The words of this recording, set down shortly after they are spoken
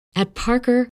At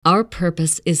Parker, our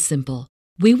purpose is simple.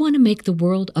 We want to make the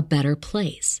world a better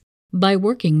place by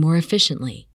working more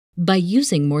efficiently, by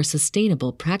using more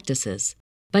sustainable practices,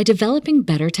 by developing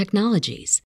better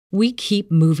technologies. We keep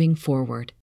moving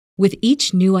forward. With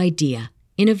each new idea,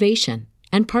 innovation,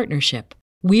 and partnership,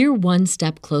 we're one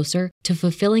step closer to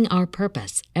fulfilling our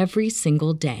purpose every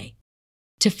single day.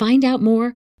 To find out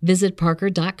more, visit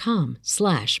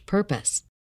parker.com/purpose.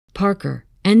 Parker,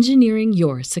 engineering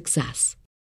your success.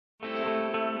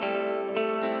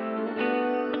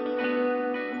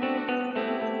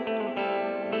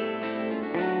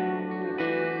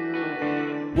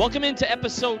 Welcome into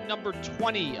episode number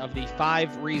 20 of the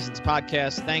 5 Reasons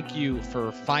podcast. Thank you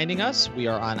for finding us. We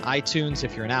are on iTunes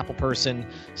if you're an Apple person,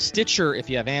 Stitcher if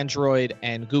you have Android,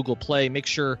 and Google Play. Make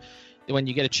sure when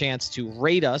you get a chance to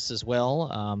rate us as well.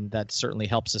 That certainly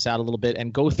helps us out a little bit.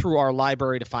 And go through our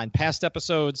library to find past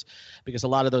episodes, because a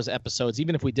lot of those episodes,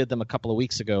 even if we did them a couple of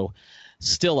weeks ago,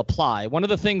 still apply. One of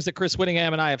the things that Chris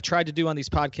Whittingham and I have tried to do on these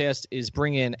podcasts is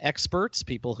bring in experts,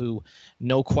 people who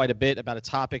know quite a bit about a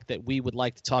topic that we would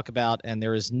like to talk about, and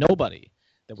there is nobody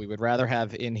that we would rather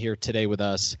have in here today with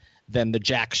us than the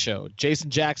Jack Show. Jason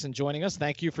Jackson joining us.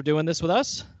 Thank you for doing this with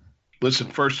us.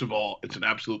 Listen, first of all, it's an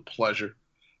absolute pleasure.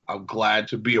 I'm glad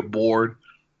to be aboard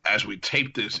as we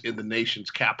tape this in the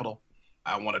nation's capital.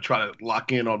 I want to try to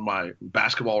lock in on my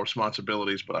basketball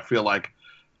responsibilities, but I feel like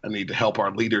I need to help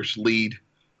our leaders lead.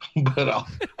 But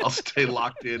I'll stay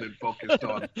locked in and focused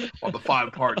on the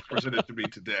 5 parts presented to me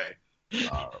today,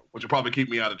 which will probably keep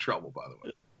me out of trouble, by the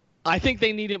way. I think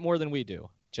they need it more than we do,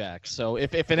 Jack. So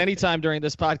if at any time during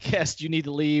this podcast you need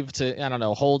to leave to, I don't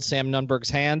know, hold Sam Nunberg's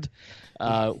hand,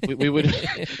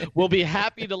 we'll be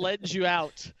happy to lend you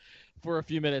out for a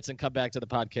few minutes and come back to the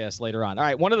podcast later on. All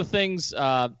right, one of the things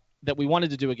that we wanted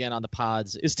to do again on the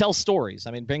pods is tell stories.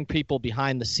 I mean, bring people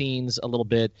behind the scenes a little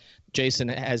bit. Jason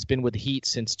has been with the Heat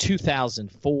since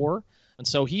 2004, and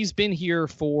so he's been here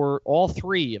for all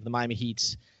 3 of the Miami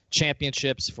Heat's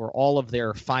championships, for all of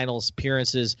their finals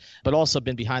appearances, but also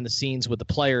been behind the scenes with the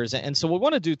players. And so what we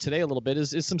want to do today a little bit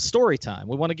is some story time.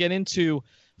 We want to get into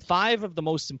 5 of the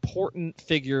most important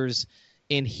figures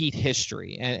in Heat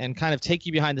history and kind of take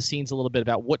you behind the scenes a little bit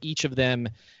about what each of them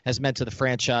has meant to the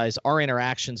franchise, our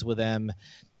interactions with them.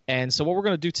 And so what we're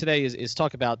going to do today is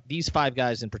talk about these 5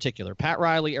 guys in particular: Pat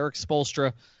Riley, Erik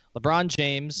Spoelstra, LeBron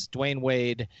James, Dwayne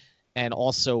Wade, and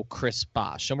also Chris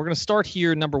Bosh. And we're going to start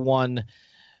here, number 1,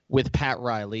 with Pat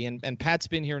Riley. And Pat's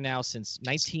been here now since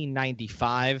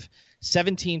 1995,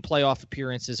 17 playoff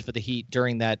appearances for the Heat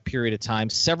during that period of time,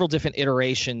 several different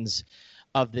iterations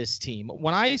of this team.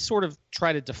 When I sort of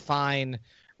try to define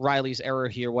Riley's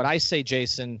era here, what I say,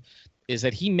 Jason, is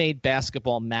that he made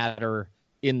basketball matter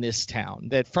in this town.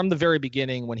 That from the very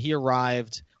beginning, when he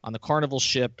arrived on the Carnival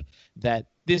ship, that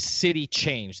this city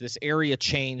changed, this area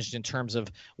changed in terms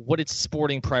of what its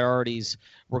sporting priorities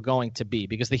were going to be.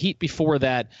 Because the Heat before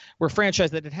that were a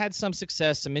franchise that had had some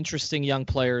success, some interesting young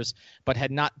players, but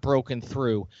had not broken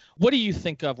through. What do you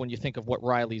think of when you think of what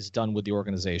Riley's done with the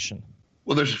organization?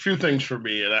 Well, there's a few things for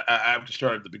me, and I have to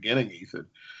start at the beginning, Ethan,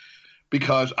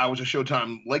 because I was a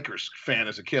Showtime Lakers fan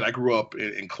as a kid. I grew up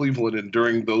in Cleveland, and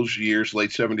during those years,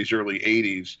 late 70s, early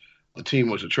 80s, the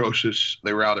team was atrocious.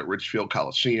 They were out at Richfield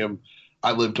Coliseum.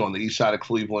 I lived on the east side of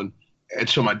Cleveland, and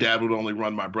so my dad would only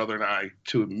run my brother and I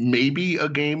to maybe a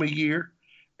game a year,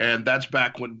 and that's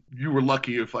back when you were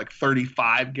lucky if like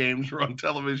 35 games were on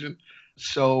television.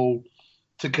 So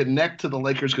to connect to the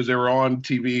Lakers, because they were on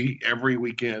TV every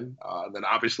weekend, then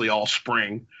obviously all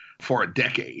spring for a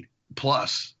decade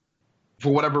plus.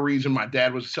 For whatever reason, my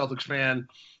dad was a Celtics fan.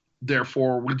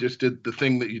 Therefore, we just did the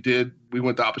thing that you did. We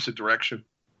went the opposite direction.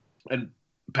 And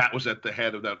Pat was at the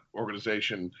head of that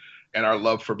organization, and our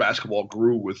love for basketball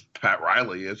grew with Pat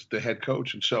Riley as the head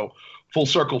coach. And so full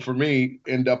circle for me,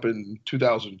 end up in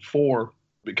 2004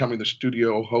 becoming the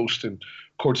studio host and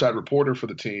courtside reporter for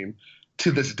the team. To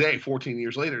this day, 14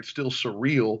 years later, it's still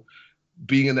surreal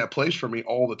being in that place for me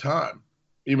all the time.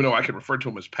 Even though I can refer to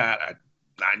him as Pat, I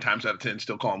 9 times out of 10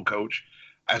 still call him coach,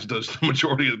 as does the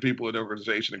majority of the people in the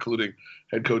organization, including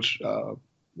head coach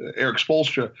Erik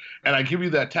Spoelstra. And I give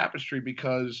you that tapestry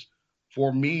because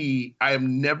for me, I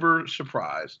am never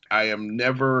surprised. I am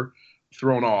never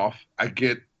thrown off. I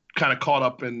get kind of caught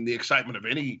up in the excitement of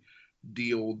any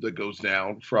deal that goes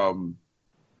down, from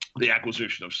the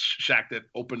acquisition of Shaq that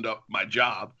opened up my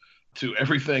job to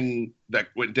everything that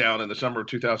went down in the summer of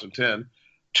 2010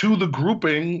 to the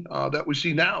grouping that we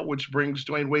see now, which brings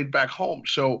Dwayne Wade back home.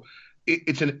 So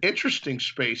it's an interesting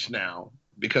space now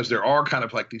because there are kind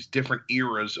of like these different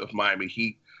eras of Miami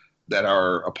Heat that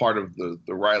are a part of the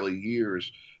Riley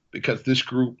years, because this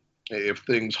group if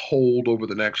things hold over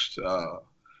the next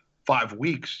 5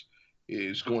 weeks,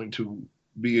 is going to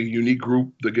be a unique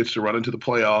group that gets to run into the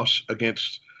playoffs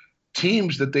against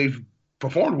teams that they've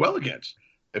performed well against.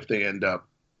 If they end up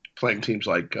playing teams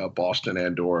like Boston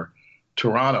and or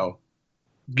Toronto,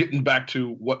 getting back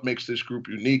to what makes this group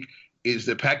unique is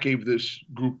that Pat gave this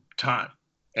group time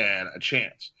and a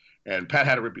chance. And Pat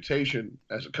had a reputation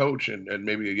as a coach and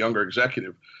maybe a younger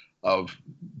executive of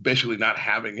basically not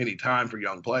having any time for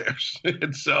young players.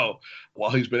 And so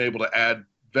while he's been able to add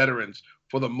veterans,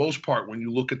 for the most part, when you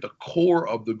look at the core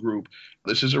of the group,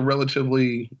 this is a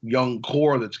relatively young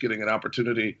core that's getting an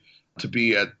opportunity to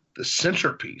be at the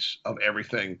centerpiece of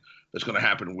everything that's going to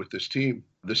happen with this team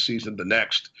this season, the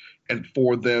next. And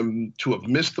for them to have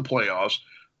missed the playoffs,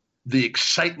 the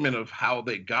excitement of how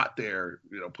they got there,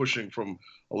 pushing from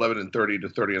 11-30 to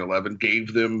 30-11,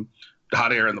 gave them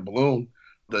hot air in the balloon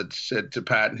that said to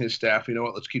Pat and his staff, you know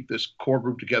what, let's keep this core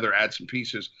group together, add some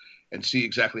pieces, and see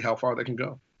exactly how far they can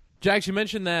go. Jax, you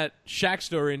mentioned that Shaq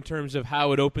story in terms of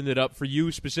how it opened it up for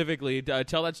you specifically.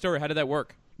 Tell that story. How did that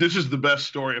work? This is the best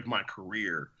story of my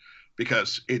career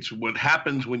because it's what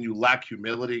happens when you lack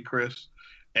humility, Chris,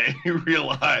 and you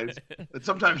realize that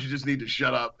sometimes you just need to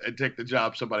shut up and take the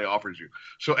job somebody offers you.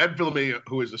 So Ed Filame,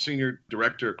 who is the senior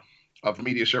director of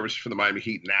media services for the Miami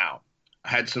Heat now,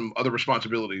 had some other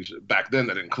responsibilities back then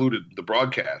that included the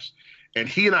broadcast. And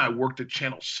he and I worked at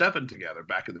Channel 7 together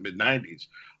back in the mid-'90s.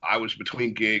 I was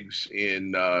between gigs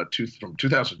from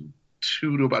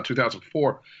 2002 to about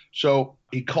 2004. So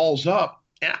he calls up,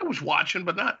 and I was watching,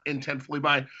 but not intentfully.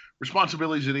 My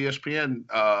responsibilities at ESPN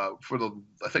I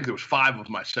think there was 5 of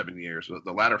my 7 years,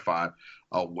 the latter 5,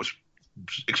 was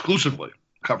exclusively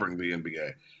covering the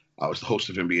NBA. I was the host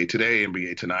of NBA Today,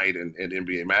 NBA Tonight, and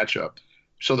NBA Matchup.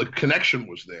 So the connection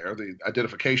was there, the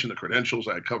identification, the credentials.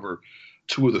 I cover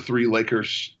 2 of the 3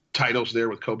 Lakers titles there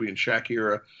with Kobe and Shaq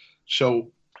era.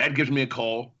 So Ed gives me a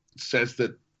call, says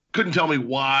that couldn't tell me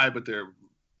why, but there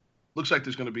looks like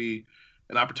there's going to be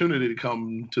an opportunity to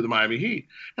come to the Miami Heat.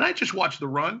 And I just watched the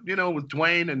run, with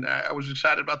Dwayne, and I was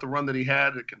excited about the run that he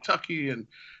had at Kentucky and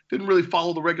didn't really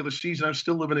follow the regular season. I was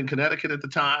still living in Connecticut at the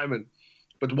time,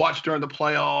 but watched during the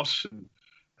playoffs and,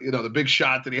 the big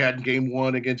shot that he had in game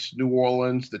 1 against New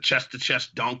Orleans, the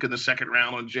chest-to-chest dunk in the second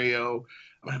round on J.O.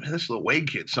 I mean, this little Wade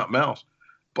kid, something else.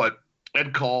 But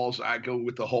Ed calls, I go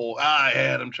with the whole,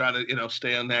 Ed, I'm trying to,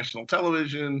 stay on national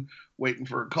television, waiting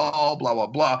for a call, blah, blah,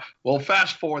 blah. Well,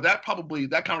 fast forward, that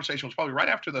conversation was probably right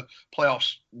after the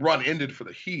playoffs run ended for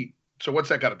the Heat. So what's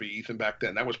that got to be, Ethan, back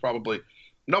then? That was probably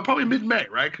mid-May,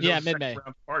 right? Yeah, mid-May.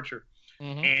 Round departure.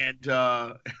 Mm-hmm. And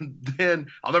then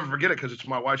I'll never forget it because it's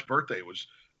my wife's birthday. It was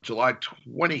July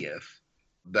 20th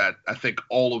that I think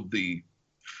all of the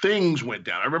things went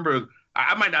down. I remember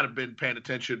I might not have been paying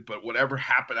attention, but whatever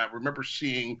happened, I remember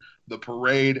seeing the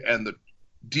parade and the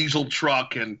diesel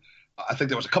truck, and I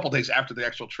think that was a couple days after the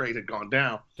actual trade had gone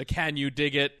down. The can you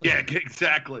dig it? Yeah,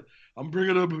 exactly. I'm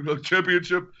bringing up a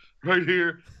championship right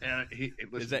here. And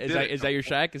is that your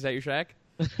Shaq? Is that your Shaq?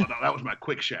 Oh, no, that was my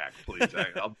quick Shaq, please.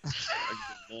 I'll get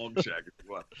a long Shaq if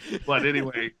you want. But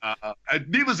anyway,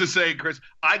 needless to say, Chris,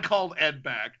 I called Ed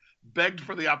back, begged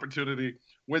for the opportunity,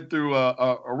 went through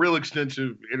a real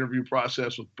extensive interview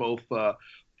process with both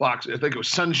Fox. I think it was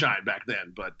Sunshine back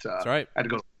then, but that's right. I had to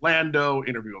go to Orlando,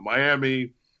 interview in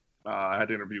Miami. I had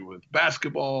to interview with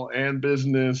basketball and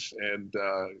business, and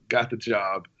got the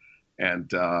job. And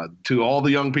to all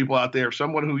the young people out there,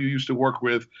 someone who you used to work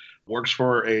with works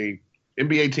for a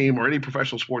NBA team or any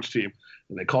professional sports team,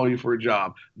 and they call you for a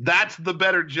job. That's the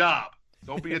better job.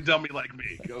 Don't be a dummy like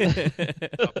me.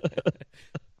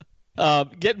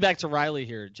 Getting back to Riley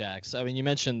here, Jax. I mean, you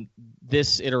mentioned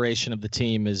this iteration of the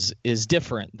team is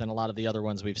different than a lot of the other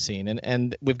ones we've seen,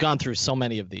 and we've gone through so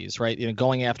many of these, right?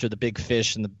 Going after the big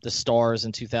fish and the stars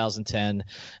in 2010,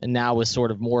 and now is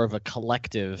sort of more of a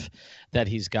collective that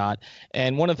he's got.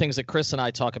 And one of the things that Chris and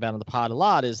I talk about on the pod a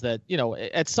lot is that,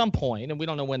 at some point, and we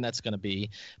don't know when that's going to be,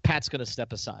 Pat's going to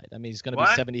step aside. I mean, he's going to be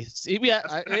 70. Yeah,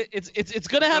 it's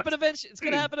going to happen eventually. It's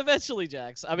going to happen eventually,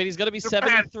 Jax. I mean, he's going to be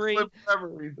 73.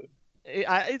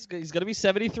 He's going to be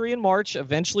 73 in March.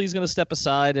 Eventually, he's going to step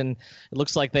aside, and it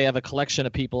looks like they have a collection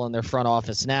of people in their front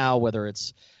office now, whether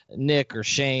it's Nick or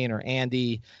Shane or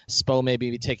Andy. Spo may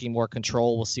be taking more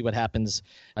control. We'll see what happens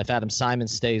if Adam Simon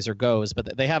stays or goes.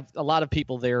 But they have a lot of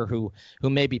people there who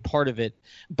may be part of it.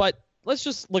 But let's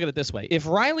just look at it this way. If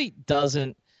Riley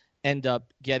doesn't end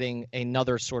up getting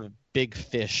another sort of big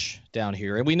fish down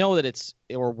here, and we know that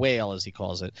or whale as he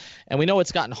calls it, and we know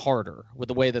it's gotten harder with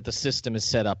the way that the system is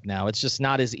set up now. It's just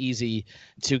not as easy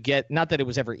to get, not that it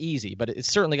was ever easy, but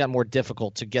it's certainly got more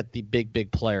difficult to get the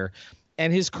big player.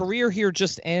 and his career here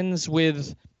just ends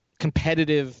with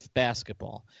competitive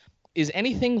basketball. Is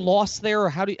anything lost there, or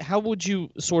how would you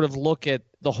sort of look at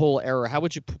the whole era? How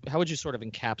would you sort of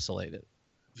encapsulate it?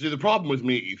 See, the problem with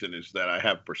me, Ethan, is that I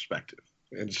have perspective,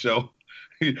 and so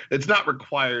it's not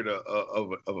required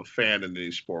of a fan in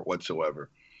any sport whatsoever.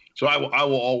 So I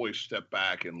will always step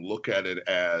back and look at it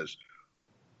as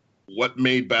what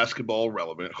made basketball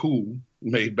relevant, who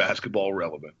made basketball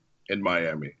relevant in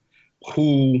Miami,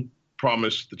 who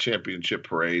promised the championship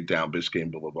parade down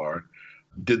Biscayne Boulevard.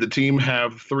 Did the team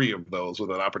have 3 of those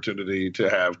with an opportunity to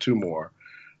have 2 more?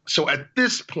 So at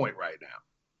this point right now,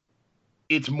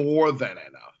 it's more than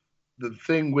enough. The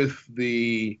thing with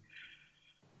the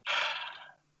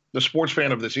sports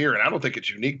fan of this era, and I don't think it's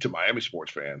unique to Miami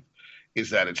sports fans, is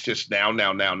that it's just now,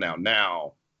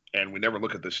 and we never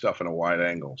look at this stuff in a wide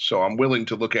angle. So I'm willing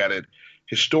to look at it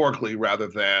historically rather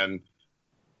than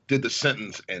did the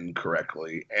sentence end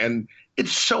correctly. And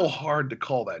it's so hard to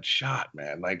call that shot,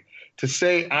 man. Like, to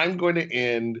say I'm going to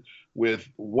end with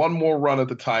one more run at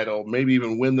the title, maybe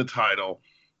even win the title,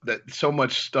 that so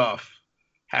much stuff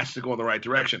has to go in the right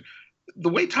direction. The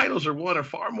way titles are won are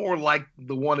far more like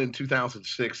the one in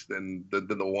 2006 than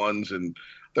the ones in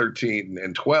 13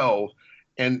 and 12.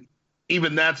 And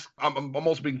even that's, I'm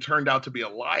almost being turned out to be a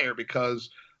liar because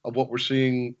of what we're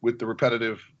seeing with the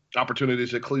repetitive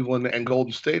opportunities that Cleveland and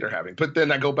Golden State are having. But then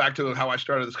I go back to how I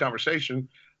started this conversation.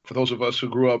 For those of us who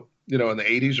grew up, in the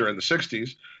 80s or in the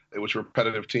 60s, it was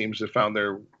repetitive teams that found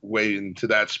their way into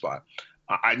that spot.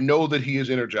 I know that he is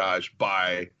energized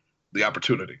by the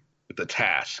opportunity, the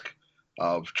task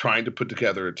of trying to put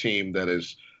together a team that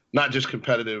is not just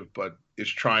competitive, but is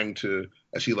trying to,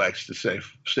 as he likes to say,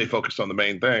 stay focused on the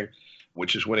main thing,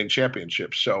 which is winning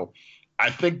championships. So I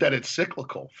think that it's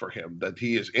cyclical for him, that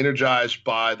he is energized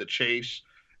by the chase,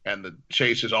 and the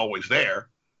chase is always there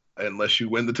unless you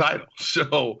win the title.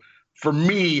 So for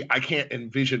me, I can't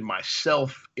envision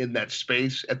myself in that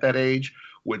space at that age,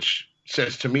 which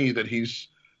says to me that he's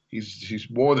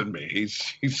more than me.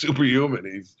 He's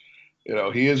superhuman.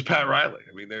 He is Pat Riley.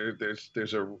 I mean,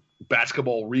 there's a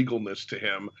basketball regalness to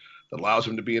him that allows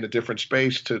him to be in a different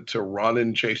space to run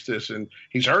and chase this. And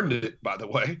he's earned it, by the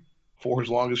way, for as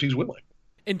long as he's willing.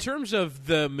 In terms of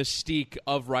the mystique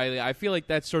of Riley, I feel like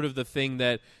that's sort of the thing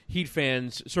that Heat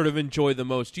fans sort of enjoy the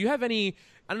most. Do you have any,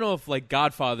 I don't know if like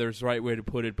Godfather is the right way to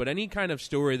put it, but any kind of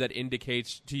story that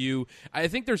indicates to you, I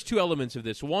think there's 2 elements of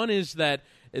this. One is that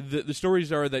the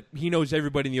stories are that he knows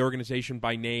everybody in the organization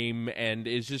by name and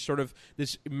is just sort of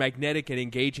this magnetic and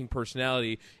engaging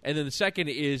personality. And then the second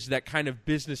is that kind of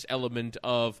business element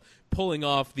of pulling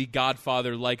off the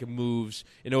Godfather-like moves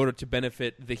in order to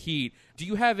benefit the Heat. Do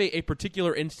you have a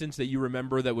particular instance that you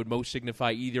remember that would most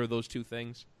signify either of those 2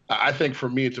 things? I think for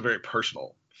me, it's a very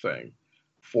personal thing.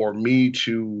 For me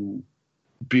to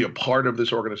be a part of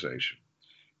this organization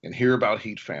and hear about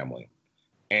Heat family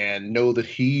and know that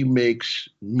he makes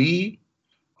me,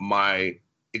 my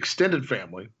extended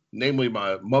family, namely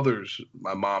my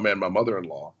mom and my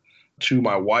mother-in-law, to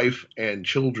my wife and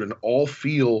children, all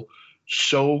feel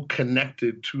so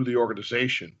connected to the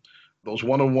organization. Those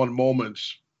one-on-one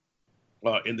moments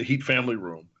in the Heat family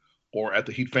room or at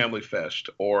the Heat Family Fest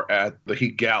or at the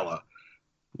Heat Gala.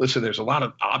 Listen, there's a lot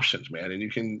of options, man. And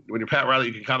when you're Pat Riley,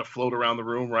 you can kind of float around the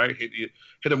room, right? Hit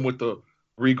him with the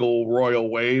regal royal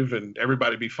wave and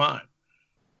everybody be fine.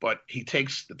 But he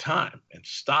takes the time and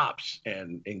stops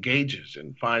and engages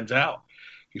and finds out.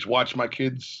 He's watched my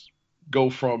kids go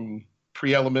from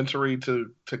pre-elementary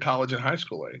to college and high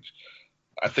school age.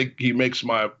 I think he makes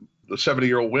the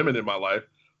 70-year-old women in my life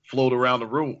float around the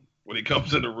room when he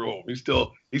comes in the room. He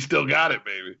still got it,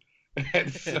 baby.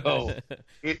 And so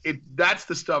that's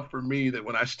the stuff for me that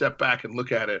when I step back and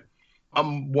look at it,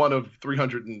 I'm one of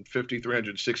 350,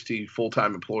 360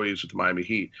 full-time employees with the Miami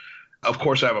Heat. Of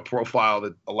course, I have a profile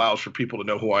that allows for people to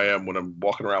know who I am when I'm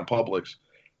walking around Publix,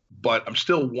 but I'm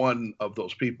still one of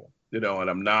those people, and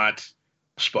I'm not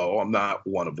Spo. I'm not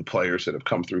one of the players that have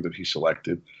come through that he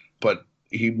selected, but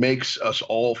he makes us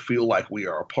all feel like we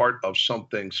are a part of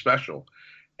something special.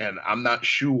 And I'm not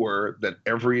sure that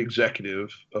every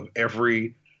executive of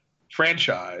every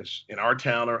franchise in our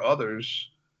town or others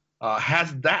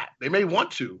has that. They may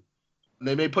want to, and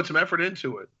they may put some effort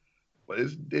into it, but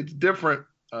it's different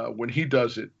when he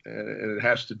does it. And it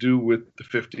has to do with the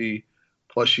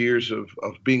 50-plus years of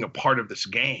being a part of this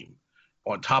game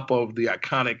on top of the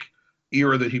iconic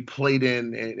era that he played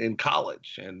in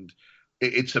college. And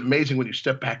it's amazing when you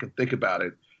step back and think about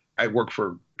it. I work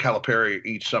for Calipari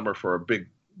each summer for a big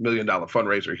 $1 million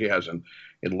fundraiser he has in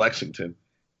Lexington.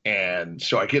 And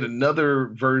so I get another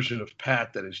version of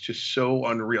Pat that is just so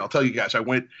unreal. I'll tell you guys, I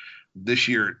went this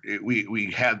year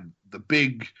we had the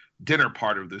big dinner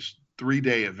part of this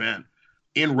 3-day event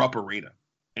in Rupp Arena.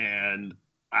 And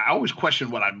I always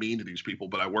question what I mean to these people,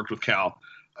 but I worked with Cal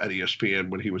at ESPN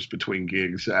when he was between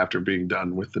gigs after being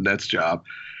done with the Nets job.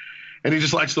 And he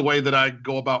just likes the way that I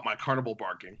go about my carnival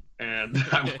barking. And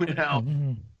I went out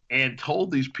and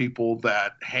told these people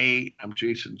that, hey, I'm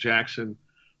Jason Jackson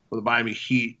for the Miami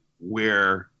Heat,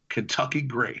 where Kentucky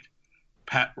great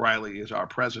Pat Riley is our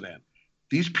president.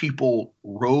 These people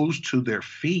rose to their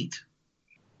feet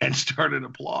and started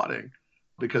applauding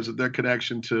because of their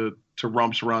connection to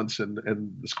Rumps Runts and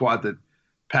the squad that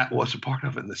Pat was a part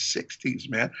of in the 60s,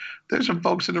 man. There's some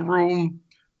folks in the room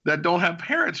that don't have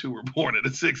parents who were born in the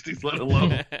 60s, let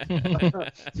alone,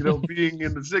 being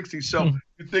in the 60s. So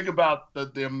you think about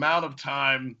the amount of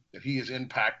time that he has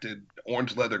impacted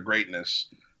Orange Leather greatness,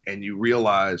 and you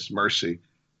realize, mercy.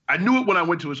 I knew it when I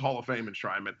went to his Hall of Fame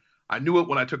enshrinement. I knew it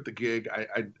when I took the gig.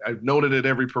 I've known it at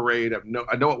every parade.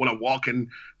 I know it when I'm walking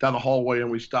down the hallway and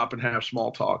we stop and have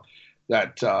small talk,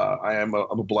 that I'm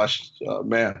a blessed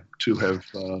man to have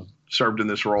served in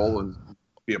this role and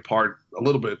be a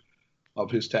little bit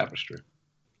of his tapestry.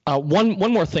 One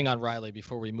more thing on Riley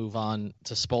before we move on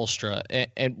to Spoelstra.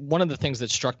 And one of the things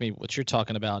that struck me, what you're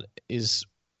talking about, is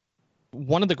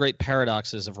one of the great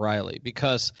paradoxes of Riley,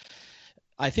 because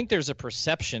I think there's a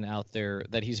perception out there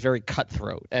that he's very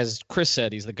cutthroat. As Chris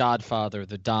said, he's the godfather,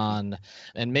 the Don,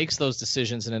 and makes those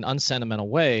decisions in an unsentimental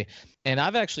way. And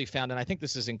I've actually found, and I think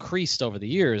this has increased over the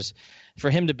years,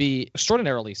 for him to be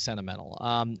extraordinarily sentimental.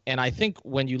 And I think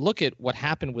when you look at what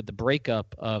happened with the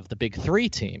breakup of the Big Three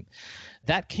team,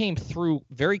 that came through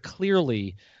very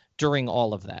clearly during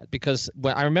all of that, because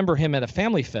when I remember him at a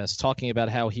Family Fest talking about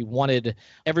how he wanted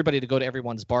everybody to go to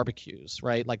everyone's barbecues,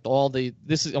 right? Like I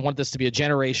want this to be a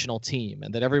generational team,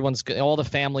 and that all the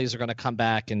families are going to come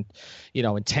back and,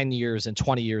 in 10 years and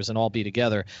 20 years and all be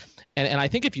together. And I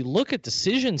think if you look at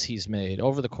decisions he's made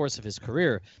over the course of his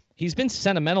career, he's been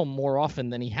sentimental more often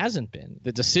than he hasn't been.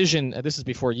 The decision, this is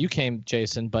before you came,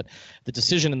 Jason, but the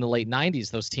decision in the late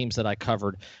 90s, those teams that I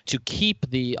covered, to keep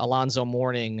the Alonzo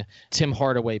Mourning, Tim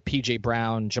Hardaway, P.J.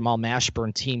 Brown, Jamal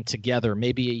Mashburn team together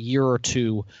maybe a year or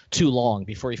two too long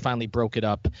before he finally broke it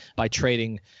up by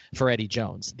trading for Eddie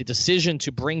Jones. The decision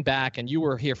to bring back, and you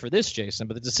were here for this, Jason,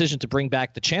 but the decision to bring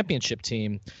back the championship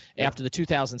team after the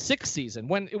 2006 season,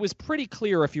 when it was pretty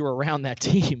clear if you were around that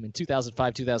team in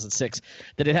 2005, 2006,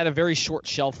 that it had a very short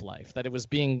shelf life, that it was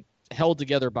being held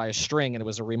together by a string, and it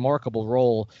was a remarkable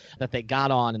role that they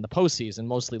got on in the postseason,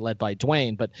 mostly led by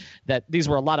Dwayne, but that these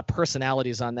were a lot of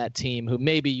personalities on that team who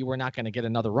maybe you were not going to get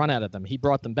another run out of them. He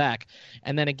brought them back.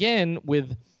 And then again,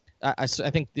 with I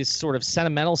think this sort of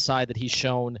sentimental side that he's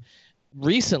shown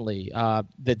recently,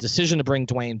 the decision to bring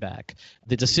Dwayne back,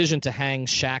 the decision to hang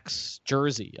Shaq's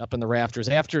jersey up in the rafters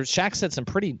after Shaq said some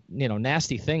pretty,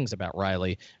 nasty things about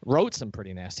Riley, wrote some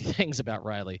pretty nasty things about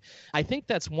Riley. I think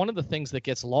that's one of the things that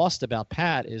gets lost about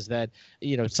Pat, is that,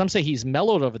 some say he's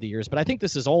mellowed over the years, but I think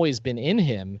this has always been in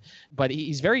him, but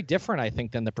he's very different, I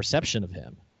think, than the perception of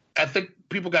him. I think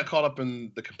people got caught up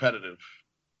in the competitive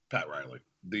Pat Riley,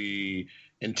 the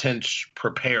intense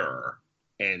preparer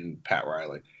in Pat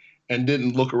Riley, and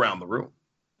didn't look around the room.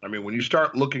 I mean, when you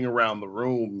start looking around the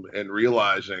room and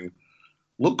realizing,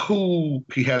 look who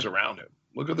he has around him.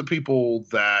 Look at the people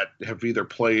that have either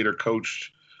played or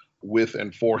coached with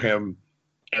and for him,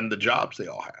 and the jobs they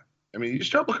all have. I mean, you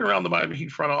start looking around the Miami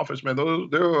Heat front office, man, there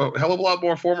are a hell of a lot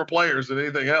more former players than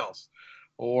anything else.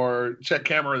 Or Chet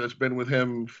Kammerer, that's been with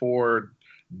him for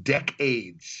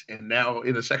decades, and now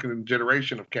in the second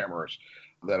generation of Kammerers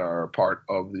that are a part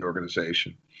of the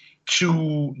organization,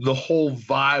 to the whole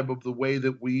vibe of the way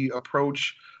that we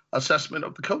approach assessment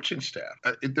of the coaching staff.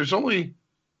 There's only,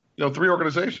 3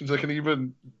 organizations that can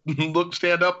even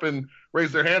stand up and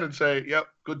raise their hand and say, yep,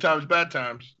 good times, bad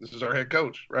times. This is our head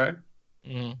coach, right?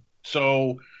 Mm-hmm.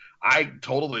 So I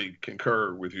totally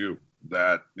concur with you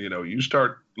that, you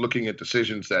start looking at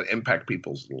decisions that impact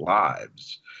people's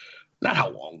lives, not how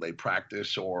long they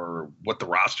practice or what the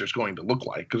roster is going to look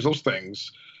like, because those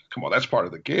things, come on, that's part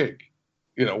of the gig.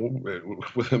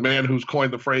 With a man who's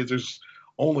coined the phrase, there's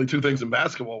only 2 things in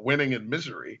basketball, winning and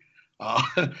misery.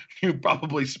 You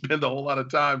probably spend a whole lot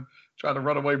of time trying to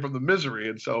run away from the misery.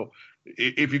 And so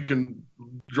if you can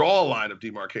draw a line of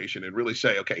demarcation and really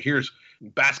say, okay, here's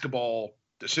basketball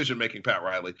decision-making Pat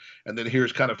Riley, and then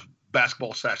here's kind of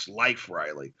basketball/life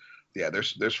Riley. Yeah,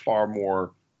 there's far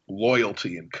more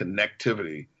loyalty and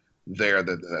connectivity there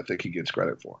that I think he gets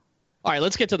credit for. All right,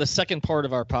 let's get to the second part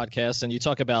of our podcast, and you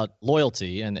talk about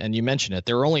loyalty, and you mention it.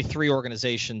 There are only 3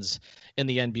 organizations in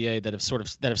the NBA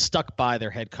that have stuck by their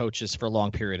head coaches for a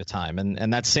long period of time,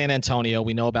 and that's San Antonio.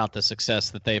 We know about the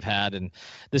success that they've had, and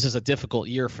this is a difficult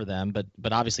year for them, but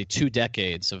obviously 2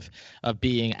 decades of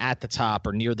being at the top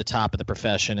or near the top of the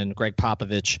profession, and Greg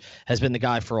Popovich has been the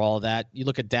guy for all of that. You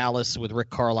look at Dallas with Rick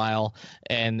Carlisle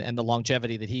and the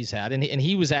longevity that he's had, and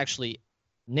he was actually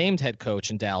named head coach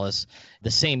in Dallas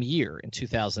the same year in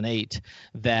 2008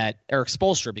 that Eric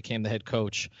Spoelstra became the head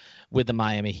coach with the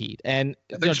Miami Heat. And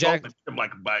Jack,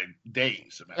 like by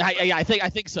days. I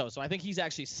think so. So I think he's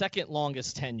actually second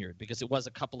longest tenured, because it was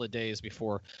a couple of days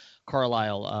before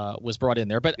Carlisle was brought in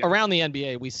there. But around the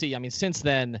NBA, we see, since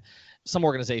then, some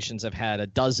organizations have had a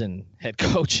dozen head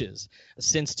coaches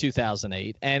since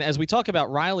 2008. And as we talk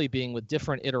about Riley being with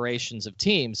different iterations of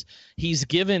teams, he's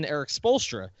given Eric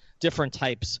Spoelstra different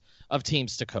types of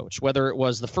teams to coach, whether it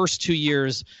was the first 2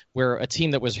 years where a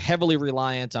team that was heavily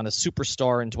reliant on a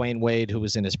superstar in Dwayne Wade, who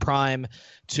was in his prime,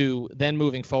 to then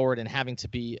moving forward and having to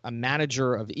be a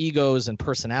manager of egos and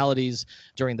personalities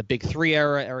during the Big Three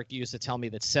era. Eric used to tell me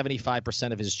that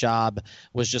 75% of his job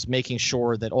was just making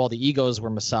sure that all the egos were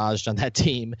massaged on that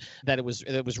team, that it was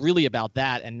really about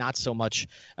that and not so much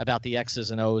about the X's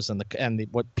and O's and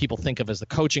what people think of as the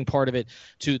coaching part of it,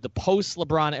 to the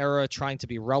post-LeBron era, trying to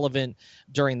be relevant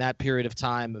during that period of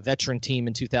time, a veteran team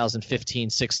in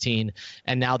 2015-16,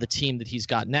 and now the team that he's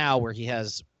got now, where he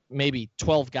has maybe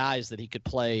 12 guys that he could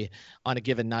play on a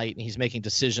given night, and he's making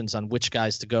decisions on which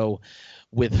guys to go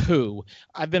with who.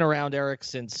 I've been around Eric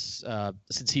since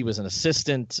he was an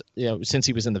assistant, since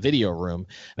he was in the video room,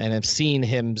 and I've seen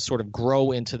him sort of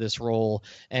grow into this role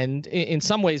and in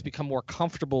some ways become more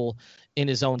comfortable in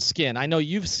his own skin. I know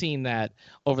you've seen that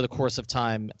over the course of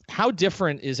time. How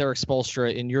different is Eric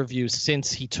Spoelstra, in your view,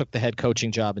 since he took the head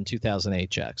coaching job in 2008,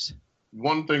 Jax?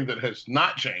 One thing that has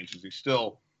not changed is he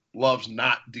still loves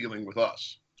not dealing with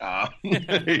us. Anytime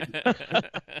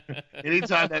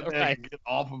that man can get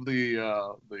off of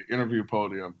the interview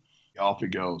podium, off he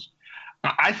goes.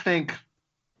 I think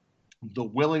the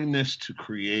willingness to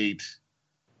create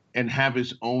and have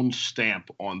his own stamp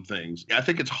on things. I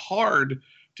think it's hard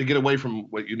to get away from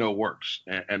what works.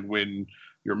 And when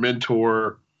your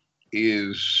mentor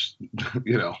is,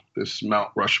 this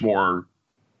Mount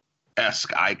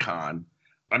Rushmore-esque icon.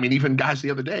 Even guys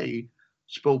the other day,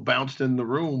 Spo bounced in the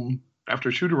room after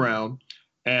a shoot around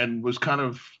and was kind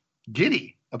of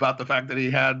giddy about the fact that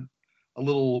he had a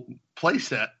little play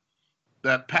set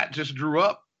that Pat just drew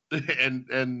up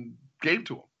and gave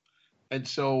to him. And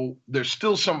so there's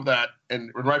still some of that,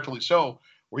 and rightfully so,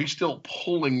 where he's still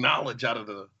pulling knowledge out of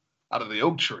the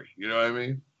oak tree. You know what I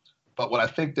mean? But what I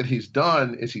think that he's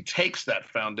done is he takes that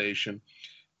foundation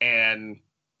and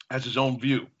has his own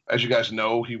view. As you guys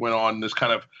know, he went on this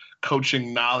kind of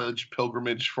coaching knowledge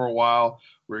pilgrimage for a while,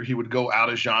 where he would go out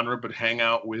of genre but hang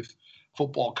out with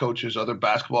football coaches, other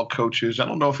basketball coaches. I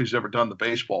don't know if he's ever done the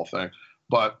baseball thing,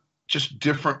 but just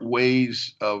different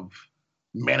ways of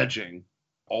managing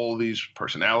all of these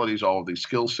personalities, all of these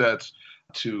skill sets,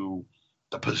 to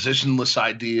the positionless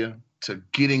idea, to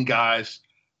getting guys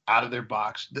out of their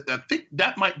box. I think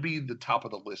that might be the top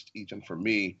of the list, Ethan, for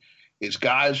me, is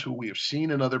guys who we have seen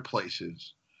in other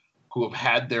places who have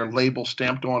had their label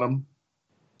stamped on them,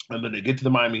 and then they get to the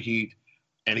Miami Heat,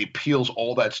 and he peels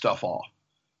all that stuff off,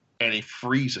 and he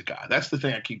frees a guy. That's the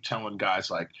thing I keep telling guys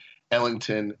like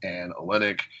Ellington and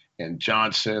Olynyk and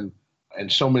Johnson and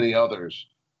so many others.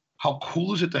 How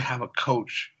cool is it to have a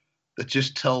coach that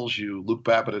just tells you, Luke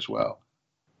Babbitt as well,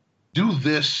 do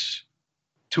this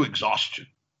to exhaustion.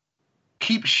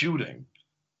 Keep shooting,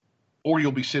 or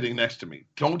you'll be sitting next to me.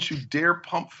 Don't you dare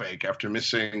pump fake after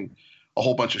missing a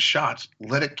whole bunch of shots.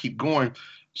 Let it keep going.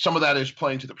 Some of that is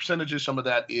playing to the percentages. Some of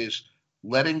that is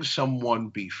letting someone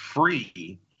be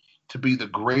free to be the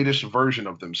greatest version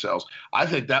of themselves. I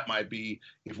think that might be,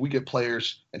 if we get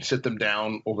players and sit them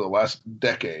down over the last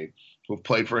decade who have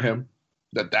played for him,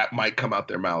 that might come out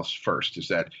their mouths first, is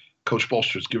that Coach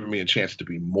Spoelstra's given me a chance to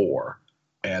be more.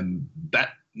 And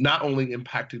that not only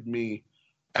impacted me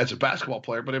as a basketball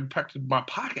player, but impacted my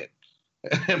pocket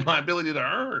and my ability to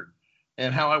earn,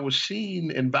 and how I was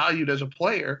seen and valued as a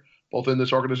player, both in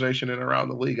this organization and around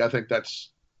the league. I think that's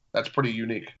pretty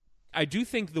unique. I do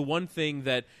think the one thing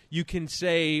that you can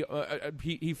say,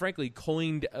 he frankly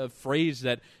coined a phrase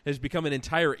that has become an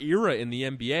entire era in the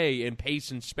NBA in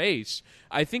pace and space.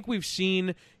 I think we've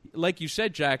seen like you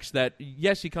said, Jax, that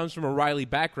yes, he comes from a Riley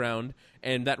background,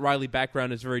 and that Riley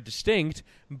background is very distinct,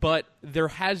 but there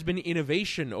has been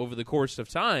innovation over the course of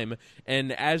time,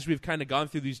 and as we've kind of gone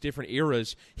through these different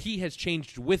eras, he has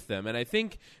changed with them. And I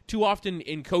think too often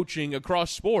in coaching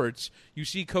across sports, you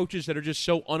see coaches that are just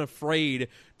so unafraid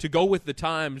to go with the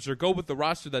times or go with the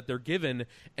roster that they're given,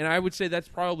 and I would say that's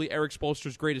probably Erik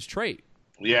Spoelstra's greatest trait.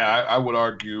 Yeah, I would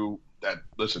argue that,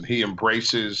 listen, he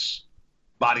embraces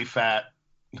body fat,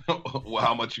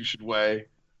 how much you should weigh.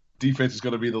 Defense is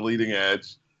going to be the leading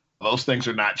edge. Those things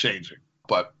are not changing.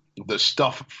 But the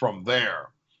stuff from there,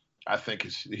 I think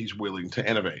he's willing to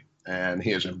innovate. And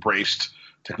he has embraced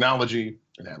technology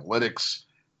and analytics.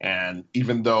 And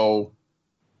even though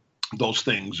those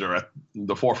things are at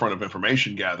the forefront of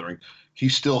information gathering, he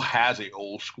still has a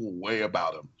old school way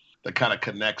about him that kind of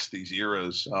connects these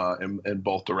eras in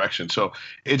both directions. So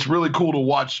it's really cool to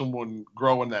watch someone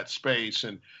grow in that space.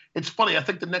 And it's funny, I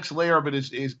think the next layer of it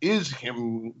is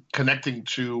him connecting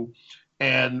to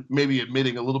and maybe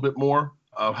admitting a little bit more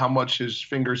of how much his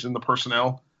fingers in the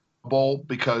personnel bowl,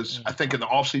 because I think in the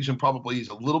offseason probably he's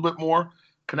a little bit more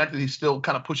connected. He still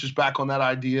kind of pushes back on that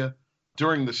idea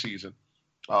during the season,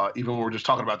 even when we're just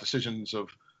talking about decisions of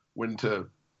when to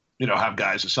have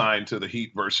guys assigned to the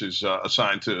Heat versus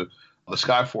assigned to the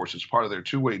Skyforce as part of their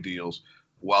two-way deals.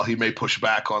 While he may push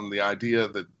back on the idea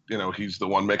that, he's the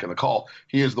one making the call,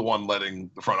 he is the one letting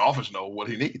the front office know what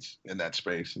he needs in that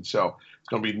space. And so it's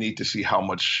going to be neat to see how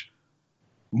much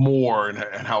more and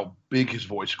how big his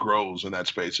voice grows in that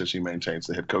space as he maintains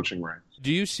the head coaching reign.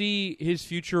 Do you see his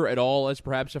future at all as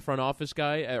perhaps a front office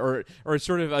guy or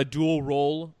sort of a dual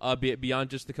role beyond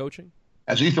just the coaching?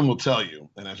 As Ethan will tell you,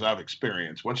 and as I've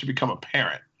experienced, once you become a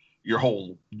parent, your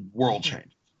whole world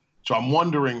changes. So I'm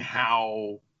wondering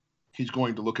how he's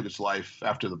going to look at his life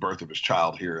after the birth of his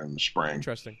child here in the spring.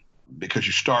 Interesting. Because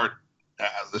you start,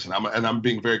 listen, I'm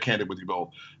being very candid with you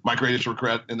both. My greatest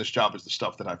regret in this job is the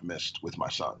stuff that I've missed with my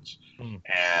sons.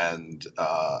 And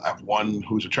I have one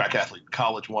who's a track athlete in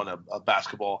college, one a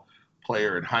basketball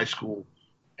player in high school,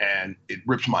 and it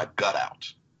rips my gut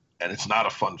out. And it's not a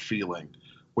fun feeling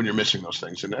when you're missing those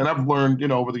things. And I've learned,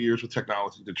 over the years with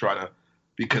technology to try to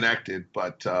be connected,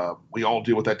 but we all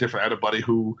deal with that different. I had a buddy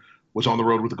who was on the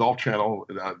road with the Golf Channel.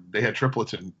 They had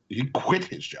triplets, and he quit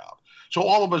his job. So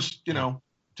all of us,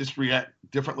 just react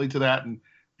differently to that, and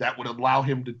that would allow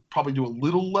him to probably do a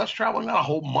little less traveling, not a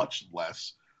whole bunch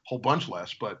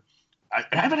less. But I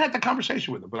haven't had the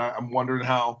conversation with him, but I'm wondering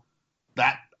how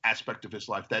that aspect of his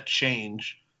life, that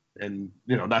change, and,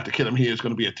 not to kid him, he is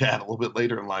going to be a dad a little bit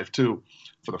later in life too,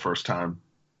 for the first time.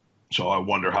 So I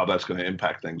wonder how that's going to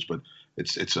impact things, but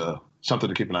it's something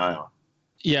to keep an eye on.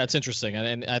 Yeah, it's interesting,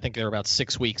 and I think they're about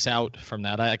 6 weeks out from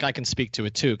that. I can speak to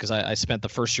it too, because I spent the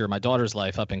first year of my daughter's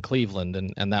life up in Cleveland,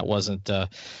 and that wasn't a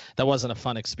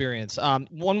fun experience.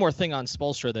 One more thing on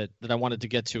Spoelstra that I wanted to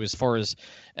get to as far as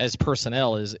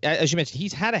personnel is, as you mentioned,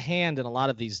 he's had a hand in a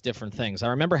lot of these different things. I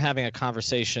remember having a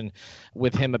conversation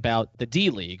with him about the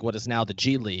D League, what is now the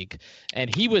G League,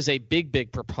 and he was a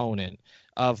big proponent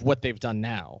of what they've done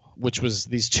now, which was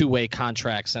these two-way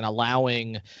contracts and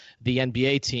allowing the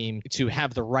NBA team to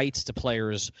have the rights to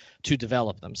players to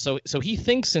develop them. So he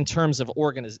thinks in terms of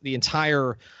the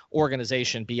entire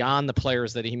organization beyond the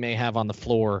players that he may have on the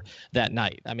floor that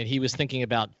night. I mean, he was thinking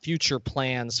about future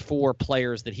plans for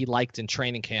players that he liked in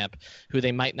training camp who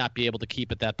they might not be able to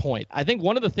keep at that point. I think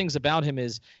one of the things about him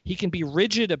is he can be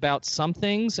rigid about some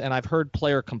things, and I've heard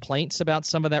player complaints about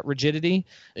some of that rigidity,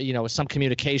 some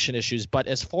communication issues. But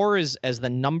as far as the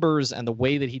numbers and the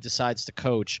way that he decides to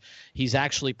coach, he's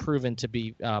actually proven to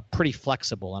be pretty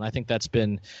flexible, and I think that's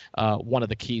been one of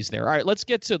the keys there. All right, let's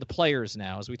get to the players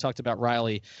now, as we talked about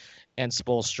Riley and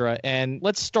Spoelstra. And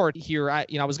let's start here. I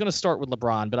was going to start with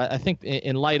LeBron, but I think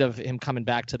in light of him coming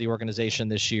back to the organization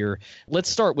this year, let's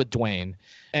start with Dwayne.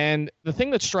 And the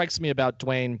thing that strikes me about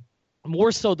Dwayne,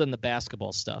 more so than the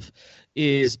basketball stuff,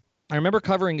 is I remember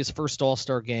covering his first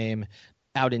All-Star game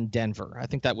out in Denver. I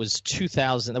think that was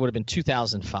 2000. That would have been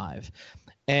 2005.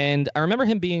 And I remember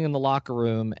him being in the locker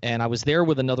room, and I was there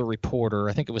with another reporter.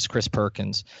 I think it was Chris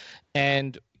Perkins.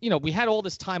 And, we had all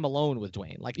this time alone with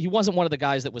Dwayne. Like, he wasn't one of the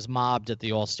guys that was mobbed at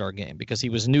the All-Star game because he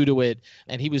was new to it,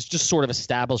 and he was just sort of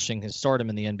establishing his stardom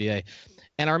in the NBA.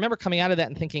 And I remember coming out of that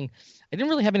and thinking, I didn't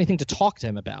really have anything to talk to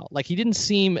him about. Like, he didn't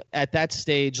seem at that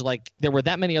stage like there were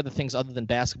that many other things other than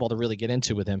basketball to really get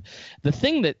into with him. The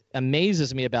thing that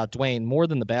amazes me about Dwayne more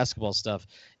than the basketball stuff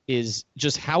is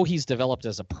just how he's developed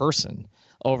as a person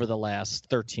over the last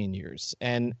 13 years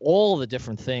and all the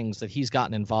different things that he's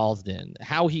gotten involved in,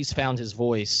 how he's found his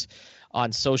voice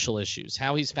on social issues,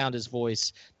 how he's found his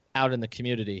voice out in the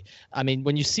community. I mean,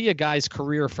 when you see a guy's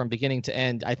career from beginning to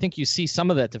end, I think you see some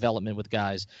of that development with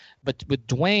guys. But with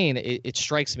Dwayne, it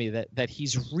strikes me that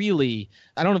he's really,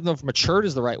 I don't know if matured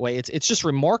is the right way. It's just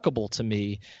remarkable to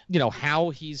me, how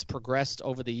he's progressed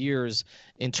over the years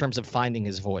in terms of finding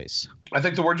his voice. I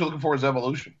think the word you're looking for is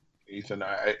evolution, Ethan.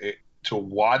 To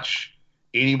watch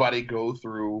anybody go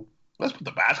through, let's put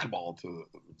the basketball to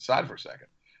the side for a second,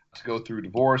 to go through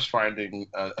divorce, finding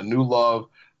a new love,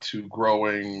 to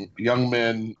growing young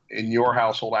men in your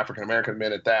household, African-American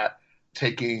men at that,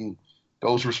 taking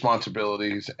those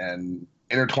responsibilities and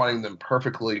intertwining them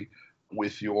perfectly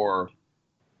with your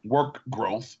work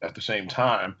growth at the same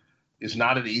time is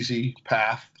not an easy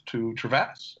path to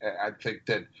traverse. I think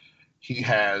that he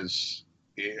has,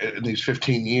 in these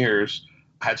 15 years,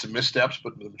 had some missteps,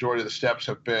 but the majority of the steps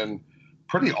have been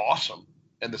pretty awesome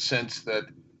in the sense that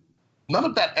none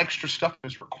of that extra stuff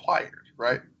is required,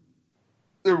 right?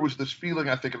 There was this feeling,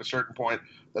 I think, at a certain point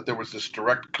that there was this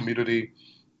direct community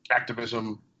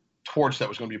activism torch that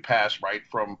was going to be passed right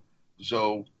from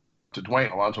Zoe to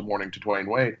Dwayne, Alonzo Mourning to Dwayne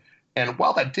Wade. And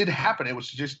while that did happen, it was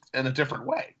just in a different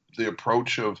way. The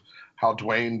approach of how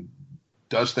Dwayne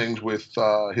does things with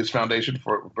his foundation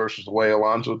versus the way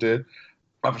Alonzo did.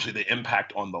 Obviously, the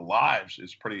impact on the lives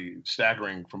is pretty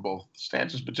staggering from both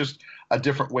stances, but just a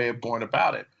different way of going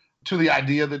about it. To the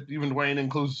idea that even Dwayne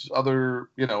includes other,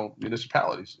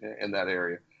 municipalities in that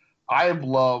area. I have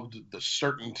loved the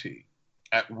certainty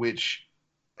at which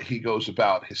he goes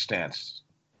about his stance.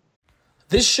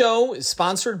 This show is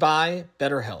sponsored by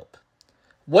BetterHelp.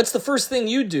 What's the first thing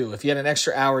you'd do if you had an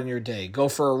extra hour in your day? Go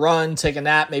for a run, take a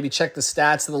nap, maybe check the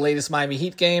stats of the latest Miami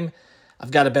Heat game?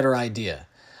 I've got a better idea.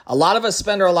 A lot of us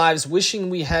spend our lives wishing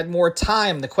we had more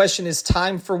time. The question is,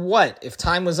 time for what? If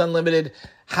time was unlimited,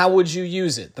 how would you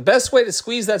use it? The best way to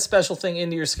squeeze that special thing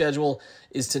into your schedule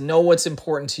is to know what's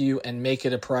important to you and make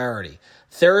it a priority.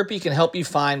 Therapy can help you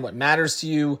find what matters to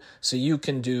you so you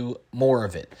can do more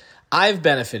of it. I've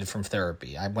benefited from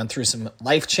therapy. I went through some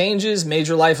life changes,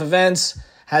 major life events,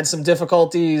 had some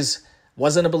difficulties,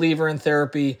 wasn't a believer in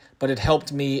therapy, but it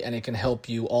helped me and it can help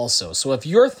you also. So if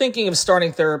you're thinking of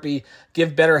starting therapy,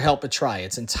 give BetterHelp a try.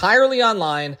 It's entirely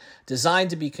online, designed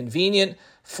to be convenient,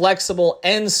 flexible,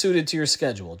 and suited to your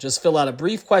schedule. Just fill out a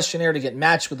brief questionnaire to get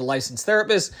matched with a licensed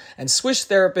therapist and switch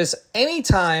therapists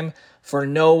anytime for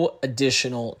no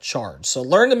additional charge. So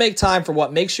learn to make time for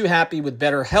what makes you happy with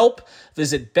BetterHelp.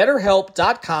 Visit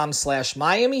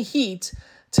BetterHelp.com/Miami Heat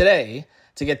today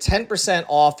to get 10%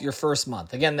 off your first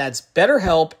month. Again, that's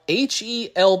BetterHelp,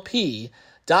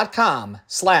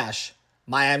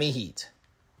 HELP.com/Miami Heat.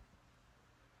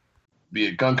 Be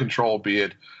it gun control, be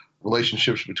it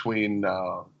relationships between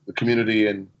the community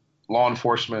and law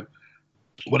enforcement,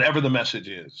 whatever the message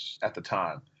is at the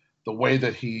time, the way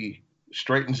that he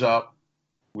straightens up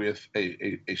with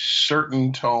a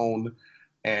certain tone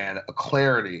and a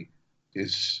clarity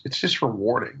it's just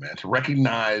rewarding, man, to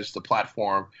recognize the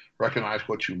platform, recognize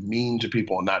what you mean to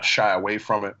people and not shy away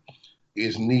from it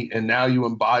is neat. And now you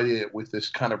embody it with this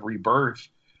kind of rebirth.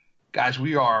 Guys,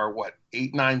 we are,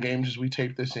 8-9 games as we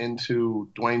tape this into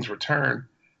Dwayne's return.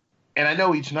 And I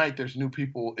know each night there's new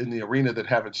people in the arena that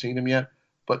haven't seen him yet,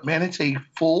 but man, it's a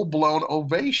full-blown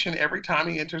ovation every time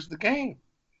he enters the game.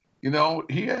 He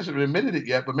hasn't admitted it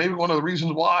yet, but maybe one of the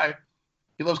reasons why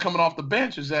he loves coming off the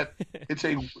bench is that it's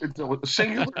a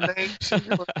singular name,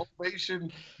 singular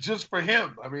ovation just for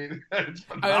him. I mean, it's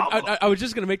phenomenal. I was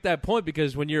just going to make that point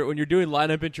because when you're doing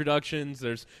lineup introductions,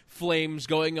 there's flames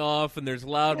going off and there's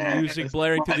loud music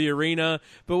blaring through the arena.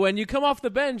 But when you come off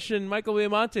the bench and Michael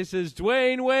Viamonte says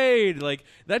Dwayne Wade,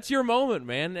 that's your moment,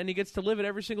 man, and he gets to live it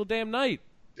every single damn night.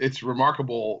 It's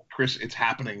remarkable, Chris. It's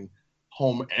happening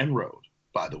home and road,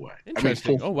 by the way.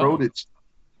 Interesting. Road, it's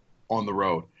on the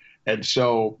road. And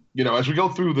so, as we go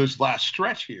through this last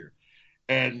stretch here,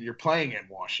 and you're playing in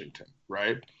Washington,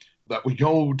 right, that we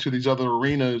go to these other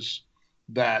arenas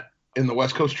that in the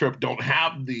West Coast trip don't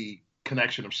have the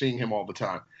connection of seeing him all the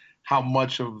time, how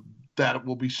much of that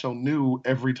will be so new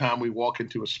every time we walk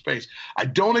into a space. I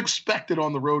don't expect it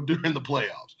on the road during the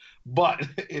playoffs, but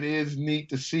it is neat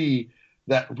to see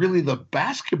that really the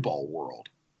basketball world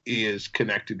is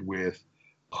connected with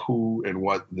who and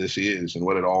what this is and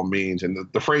what it all means. And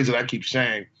the phrase that I keep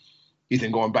saying,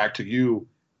 Ethan, going back to you,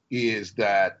 is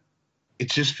that it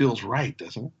just feels right,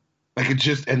 doesn't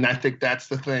it? And I think that's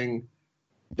the thing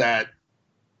that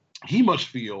he must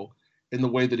feel in the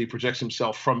way that he projects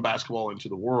himself from basketball into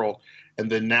the world. And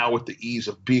then now with the ease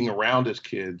of being around his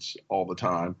kids all the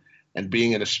time and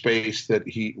being in a space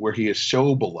where he is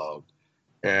so beloved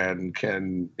and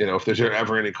can, if there's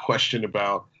ever any question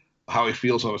about how he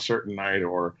feels on a certain night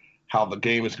or how the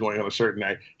game is going on a certain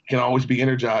night. You can always be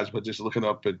energized by just looking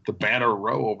up at the banner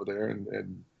row over there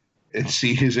and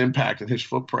see his impact and his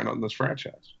footprint on this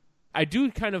franchise. I do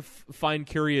kind of find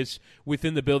curious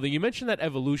within the building. You mentioned that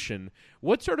evolution.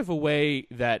 What sort of a way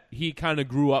that he kind of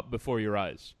grew up before your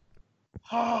eyes?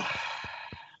 There's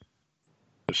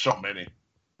so many.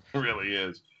 It really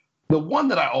is. The one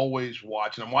that I always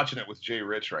watch, and I'm watching it with Jay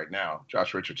Rich right now,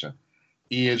 Josh Richardson,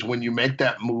 is when you make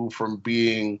that move from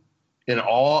being in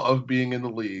awe of being in the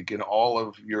league and all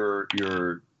of your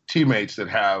teammates that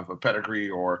have a pedigree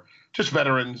or just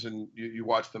veterans and you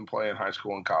watch them play in high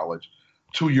school and college,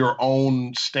 to your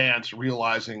own stance,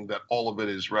 realizing that all of it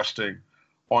is resting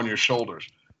on your shoulders.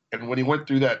 And when he went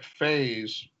through that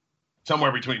phase,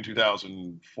 somewhere between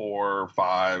 2004,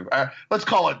 5, let's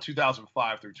call it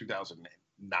 2005 through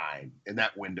 2009, in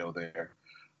that window there,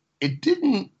 it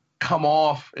didn't come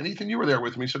off, and Ethan, you were there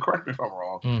with me, so correct me if I'm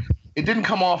wrong. It didn't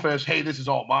come off as, hey, this is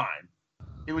all mine.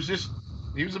 It was just,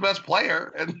 he was the best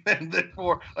player, and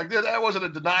therefore, like, that wasn't a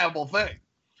deniable thing.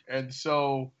 And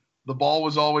so the ball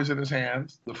was always in his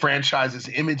hands. The franchise's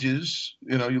images,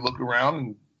 you look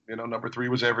around and, number 3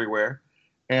 was everywhere.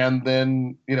 And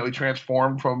then, he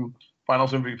transformed from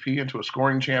Finals MVP into a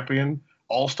scoring champion.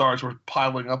 All-stars were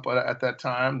piling up at that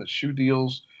time. The shoe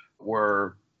deals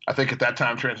were, I think at that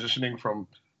time, transitioning from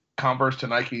Converse to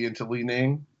Nike into Li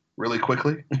Ning really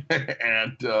quickly.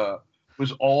 And it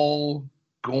was all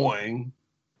going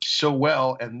so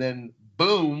well. And then,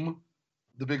 boom,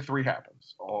 the big 3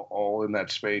 happens, all in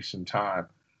that space and time.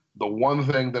 The one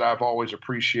thing that I've always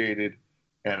appreciated,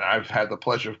 and I've had the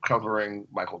pleasure of covering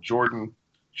Michael Jordan,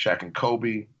 Shaq and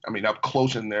Kobe, up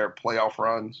close in their playoff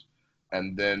runs,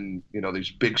 and then,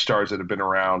 these big stars that have been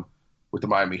around with the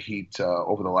Miami Heat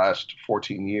over the last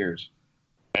 14 years.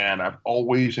 And I've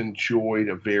always enjoyed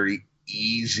a very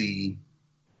easy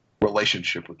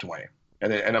relationship with Dwayne.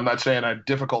 And I'm not saying I had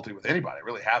difficulty with anybody. I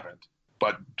really haven't.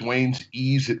 But Dwayne's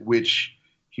ease at which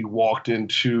he walked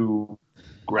into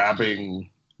grabbing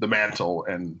the mantle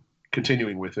and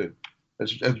continuing with it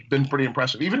has been pretty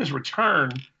impressive. Even his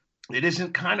return, it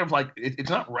isn't kind of like, it's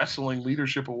not wrestling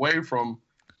leadership away from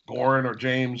Goran or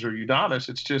James or Udonis.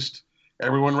 It's just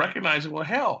everyone recognizing, well,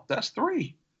 hell, that's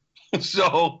 3.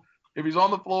 So if he's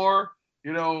on the floor,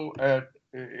 at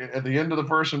the end of the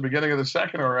first and beginning of the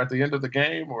second, or at the end of the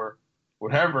game or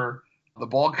whatever, the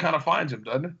ball kind of finds him,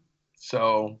 doesn't it?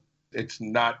 So it's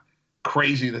not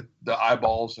crazy that the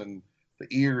eyeballs and the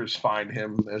ears find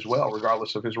him as well,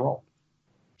 regardless of his role.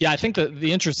 Yeah, I think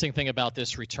the interesting thing about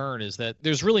this return is that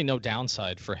there's really no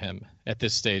downside for him at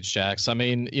this stage, Jax.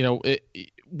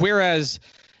 Whereas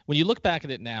when you look back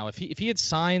at it now, if he had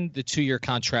signed the 2-year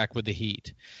contract with the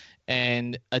Heat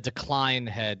and a decline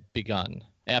had begun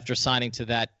after signing to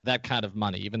that kind of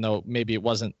money, even though maybe it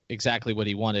wasn't exactly what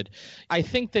he wanted, I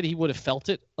think that he would have felt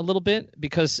it a little bit,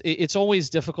 because it's always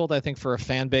difficult, I think, for a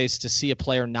fan base to see a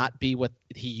player not be what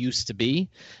he used to be,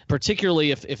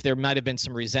 particularly if there might have been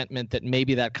some resentment that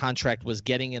maybe that contract was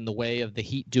getting in the way of the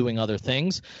Heat doing other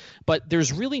things. But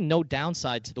there's really no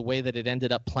downside to the way that it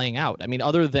ended up playing out.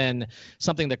 Other than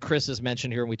something that Chris has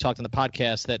mentioned here, and we talked on the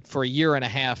podcast, that for a year and a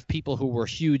half, people who were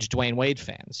huge Dwayne Wade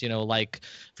fans, like,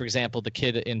 for example, the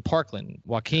kid in Parkland,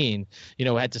 Joaquin,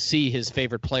 had to see his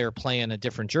favorite player play in a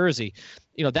different jersey.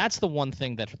 That's the one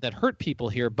thing that hurt people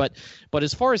here. But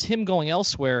as far as him going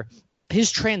elsewhere, his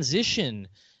transition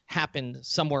happened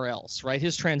somewhere else, right?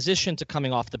 His transition to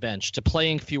coming off the bench, to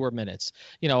playing fewer minutes.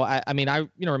 I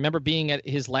remember being at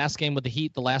his last game with the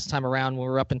Heat the last time around when we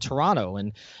were up in Toronto,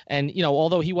 and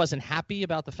although he wasn't happy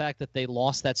about the fact that they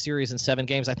lost that series in 7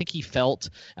 games, I think he felt,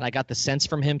 and I got the sense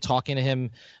from him talking to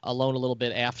him alone a little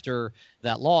bit after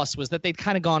that loss, was that they'd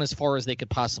kind of gone as far as they could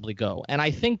possibly go. And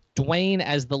I think Dwayne,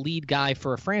 as the lead guy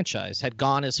for a franchise, had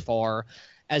gone as far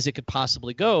as it could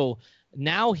possibly go.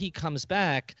 Now he comes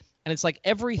back, and it's like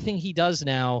everything he does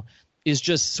now is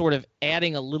just sort of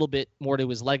adding a little bit more to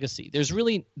his legacy. There's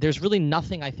really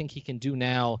nothing I think he can do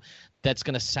now that's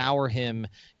going to sour him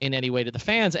in any way to the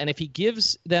fans. And if he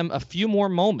gives them a few more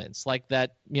moments like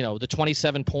that, the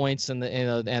 27 points and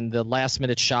the last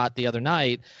minute shot the other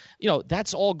night,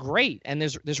 that's all great. And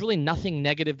there's really nothing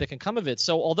negative that can come of it.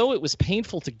 So although it was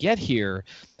painful to get here,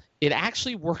 it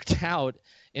actually worked out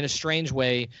in a strange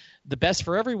way the best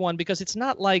for everyone, because it's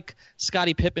not like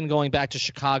Scottie Pippen going back to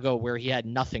Chicago where he had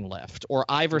nothing left, or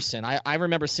Iverson. I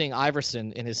remember seeing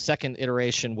Iverson in his second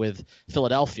iteration with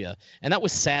Philadelphia, and that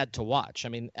was sad to watch.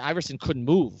 Iverson couldn't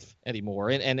move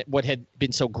anymore, and what had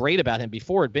been so great about him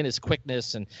before had been his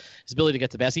quickness and his ability to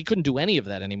get to the basket. He couldn't do any of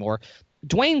that anymore.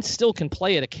 Dwayne still can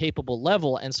play at a capable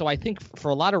level, and so I think for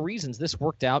a lot of reasons this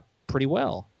worked out pretty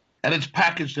well. And it's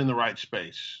packaged in the right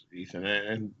space, Ethan.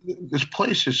 And this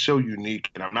place is so unique,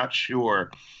 and I'm not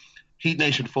sure Heat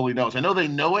Nation fully knows. I know they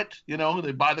know it.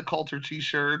 They buy the Coulter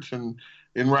T-shirts and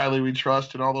In Riley We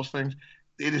Trust and all those things.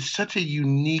 It is such a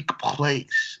unique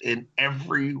place in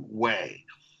every way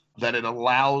that it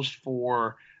allows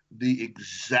for the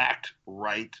exact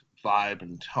right vibe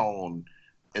and tone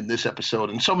in this episode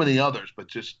and so many others, but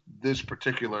just this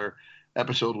particular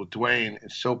episode with Dwayne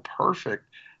is so perfect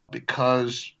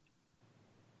because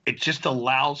it just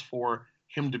allows for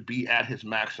him to be at his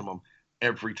maximum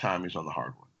every time he's on the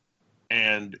hardwood.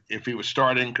 And if he was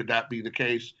starting, could that be the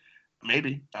case?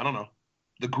 Maybe. I don't know.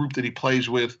 The group that he plays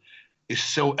with is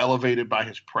so elevated by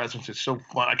his presence. It's so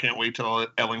fun. I can't wait till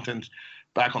Ellington's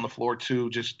back on the floor too.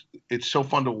 Just, it's so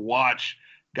fun to watch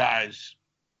guys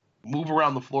move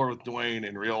around the floor with Dwayne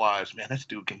and realize, man, this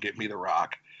dude can get me the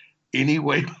rock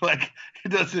anyway. Like,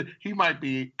 he might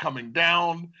be coming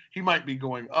down. He might be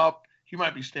going up. He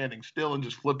might be standing still and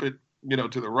just flip it,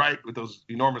 to the right with those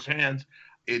enormous hands.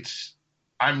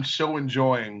 I'm so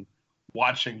enjoying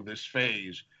watching this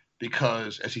phase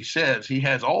because, as he says, he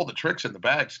has all the tricks in the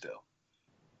bag still.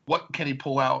 What can he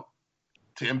pull out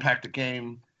to impact the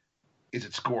game? Is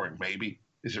it scoring? Maybe.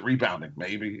 Is it rebounding?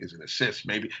 Maybe. Is it assists?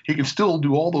 Maybe. He can still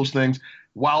do all those things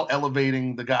while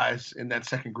elevating the guys in that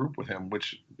second group with him,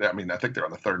 which, I think they're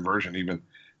on the third version even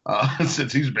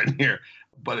since he's been here.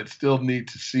 But it's still neat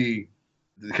to see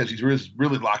because he's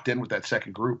really locked in with that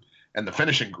second group and the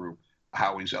finishing group,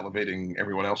 how he's elevating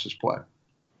everyone else's play.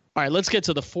 All right, let's get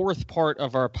to the fourth part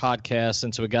of our podcast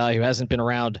and to a guy who hasn't been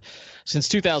around since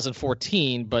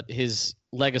 2014, but his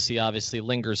legacy obviously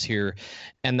lingers here,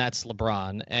 and that's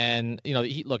LeBron. And,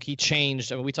 he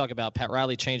changed. We talk about Pat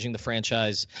Riley changing the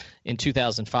franchise in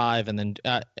 2005 and then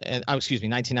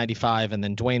 1995, and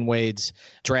then Dwayne Wade's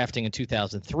drafting in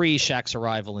 2003, Shaq's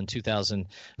arrival in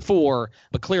 2004.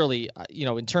 But clearly,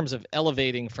 in terms of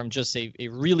elevating from just a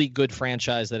really good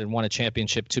franchise that had won a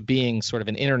championship to being sort of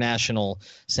an international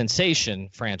sensation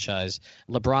franchise,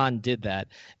 LeBron did that.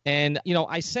 And,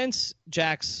 I sense,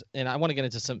 Jax, and I want to get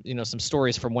into some stories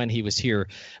from when he was here,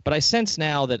 but I sense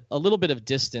now that a little bit of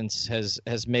distance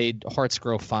has made hearts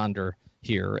grow fonder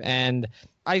here. And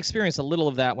I experienced a little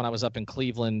of that when I was up in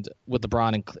Cleveland with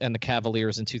LeBron and the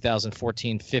Cavaliers in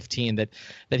 2014-15,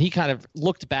 that he kind of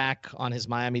looked back on his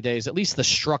Miami days, at least the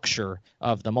structure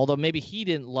of them, although maybe he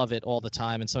didn't love it all the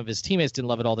time and some of his teammates didn't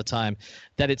love it all the time,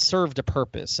 that it served a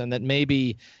purpose and that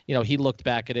maybe, he looked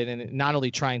back at it and not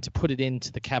only trying to put it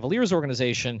into the Cavaliers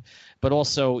organization, but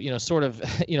also, sort of,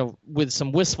 with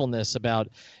some wistfulness about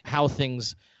how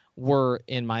things were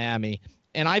in Miami.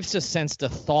 And I've just sensed a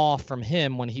thaw from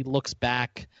him when he looks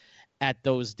back at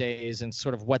those days and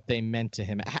sort of what they meant to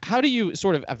him. How do you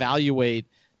sort of evaluate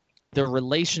the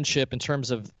relationship in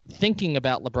terms of thinking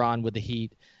about LeBron with the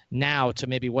Heat now to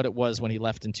maybe what it was when he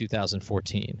left in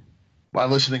 2014? By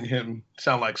listening to him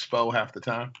sound like Spo half the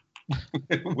time.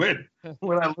 when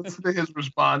I listen to his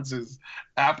responses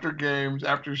after games,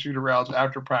 after shoot-arounds,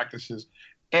 after practices,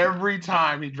 every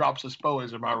time he drops a Spo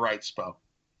is, am I right, Spo?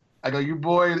 I go, your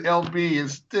boy LB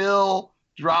is still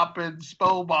dropping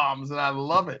Spo bombs, and I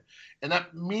love it. And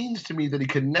that means to me that he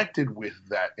connected with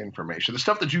that information. The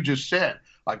stuff that you just said,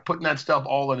 like putting that stuff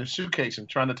all in a suitcase and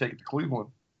trying to take it to Cleveland,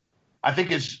 I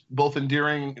think is both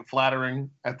endearing and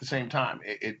flattering at the same time.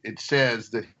 It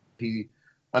says that he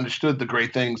understood the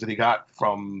great things that he got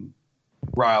from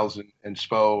Riles and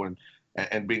Spo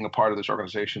and being a part of this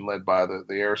organization led by the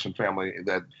Harrison family,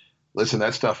 that, listen,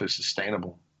 that stuff is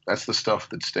sustainable. That's the stuff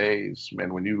that stays,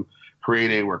 man. When you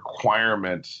create a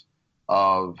requirement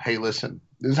of, hey, listen,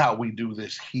 this is how we do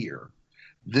this here.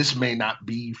 This may not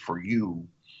be for you.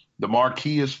 The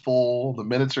marquee is full. The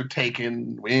minutes are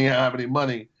taken. We ain't have any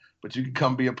money, but you can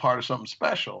come be a part of something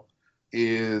special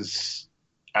is,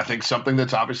 I think, something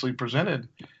that's obviously presented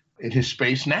in his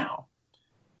space now.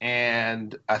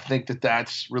 And I think that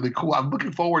that's really cool. I'm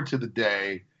looking forward to the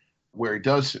day where he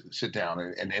does sit down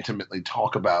and intimately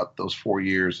talk about those 4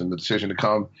 years and the decision to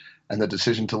come and the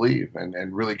decision to leave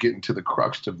and really get into the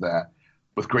crux of that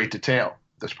with great detail.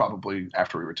 That's probably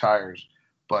after he retires.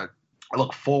 But I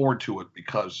look forward to it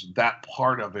because that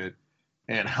part of it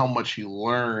and how much he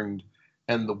learned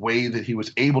and the way that he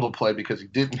was able to play because he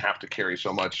didn't have to carry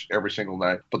so much every single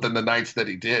night. But then the nights that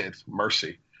he did,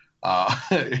 mercy.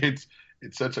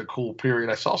 It's such a cool period.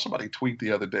 I saw somebody tweet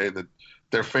the other day that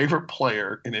their favorite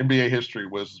player in NBA history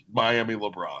was Miami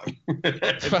LeBron.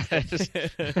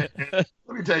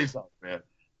 Let me tell you something, man.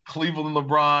 Cleveland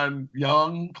LeBron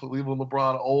young, Cleveland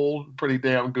LeBron old, pretty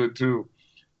damn good too.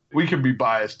 We can be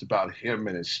biased about him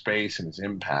and his space and his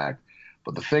impact,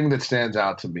 but the thing that stands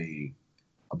out to me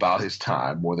about his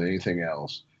time more than anything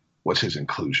else was his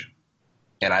inclusion.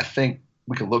 And I think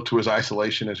we can look to his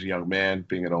isolation as a young man,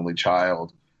 being an only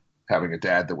child, having a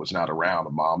dad that was not around,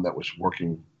 a mom that was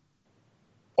working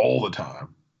all the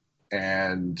time.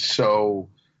 And so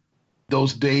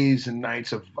those days and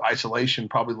nights of isolation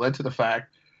probably led to the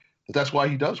fact that that's why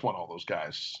he does want all those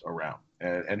guys around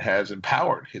and has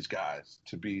empowered his guys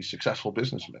to be successful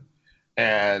businessmen.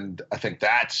 And I think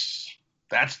that's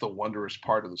the wondrous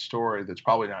part of the story that's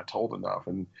probably not told enough,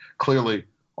 and clearly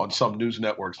on some news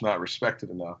networks not respected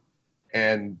enough.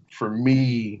 And for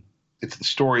me, it's the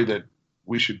story that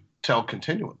we should tell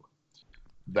continually,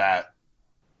 that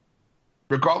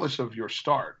regardless of your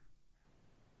start,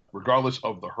 regardless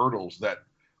of the hurdles that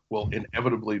will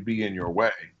inevitably be in your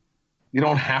way, you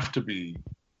don't have to be,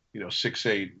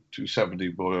 6'8",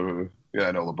 270. Yeah,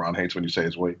 I know LeBron hates when you say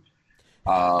his weight.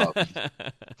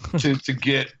 To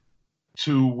get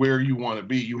to where you want to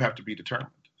be, you have to be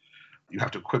determined. You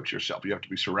have to equip yourself. You have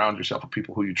to surround yourself with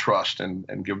people who you trust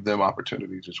and give them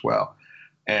opportunities as well.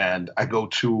 And I go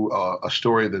to a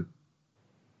story that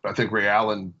I think Ray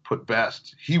Allen put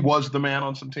best. He was the man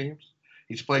on some teams.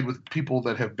 He's played with people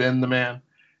that have been the man.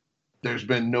 There's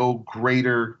been no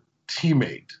greater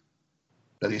teammate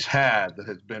that he's had that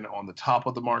has been on the top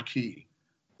of the marquee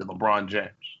than LeBron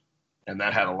James. And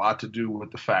that had a lot to do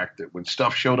with the fact that when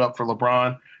stuff showed up for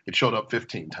LeBron, it showed up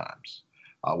 15 times.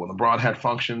 When LeBron had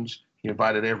functions, he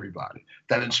invited everybody.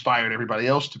 That inspired everybody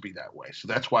else to be that way. So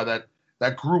that's why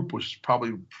that group was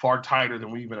probably far tighter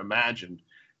than we even imagined.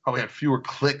 Probably had fewer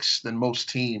cliques than most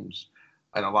teams.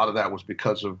 And a lot of that was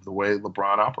because of the way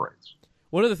LeBron operates.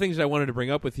 One of the things I wanted to bring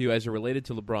up with you as it related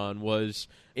to LeBron was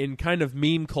in kind of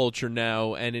meme culture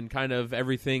now and in kind of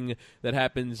everything that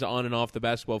happens on and off the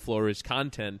basketball floor is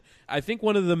content. I think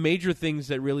one of the major things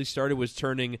that really started was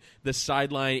turning the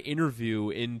sideline interview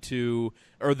into,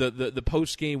 or the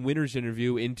post-game winners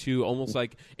interview into almost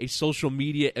like a social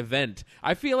media event.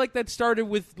 I feel like that started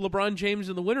with LeBron James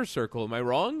in the winner's circle. Am I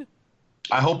wrong?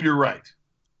 I hope you're right.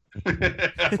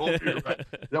 I hope you're right.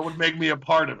 That would make me a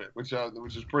part of it, which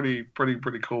is pretty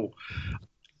cool.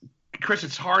 Chris,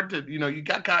 it's hard to, you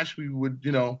got guys who would,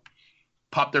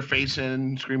 pop their face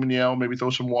in, scream and yell, maybe throw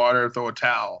some water, throw a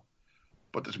towel.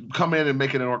 But to come in and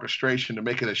make it an orchestration, to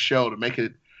make it a show, to make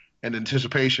it an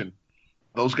anticipation,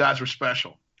 those guys were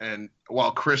special. And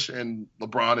while Chris and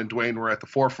LeBron and Dwayne were at the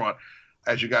forefront,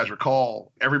 as you guys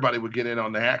recall, everybody would get in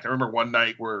on the act. I remember one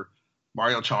night where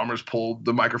Mario Chalmers pulled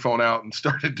the microphone out and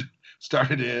started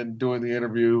in doing the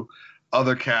interview.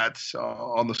 Other cats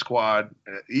on the squad,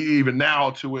 even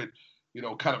now to it,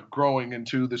 kind of growing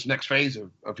into this next phase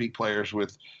of Heat players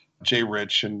with Jay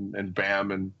Rich and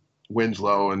Bam and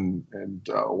Winslow and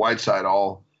Whiteside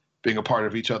all being a part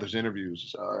of each other's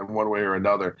interviews in one way or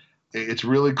another. It's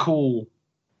really cool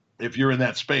if you're in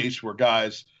that space where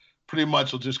guys pretty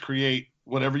much will just create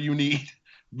whatever you need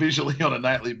visually on a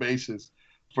nightly basis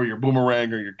for your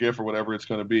boomerang or your GIF or whatever it's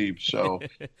going to be. So,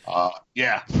 I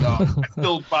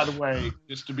still, by the way,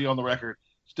 just to be on the record,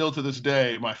 still to this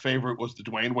day, my favorite was the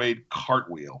Dwayne Wade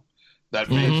cartwheel. That's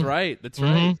right. That's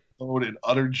right. In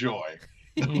utter joy.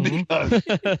 Because we've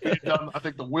done, I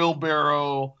think, the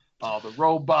wheelbarrow, the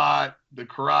robot, the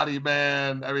Karate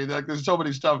Man. I mean, there's so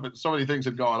many things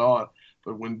had gone on.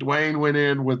 But when Dwayne went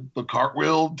in with the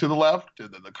cartwheel to the left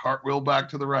and then the cartwheel back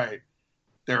to the right,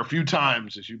 there are a few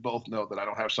times, as you both know, that I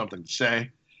don't have something to say.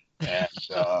 And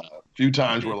a few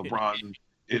times where LeBron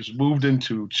is moved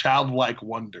into childlike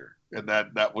wonder. And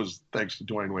that was thanks to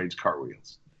Dwayne Wade's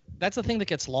cartwheels. That's the thing that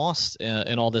gets lost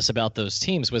in all this about those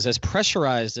teams, was as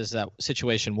pressurized as that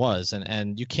situation was,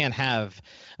 and you can't have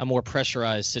a more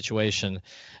pressurized situation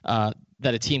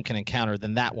that a team can encounter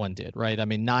than that one did, right? I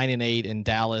mean, 9-8 in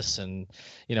Dallas, and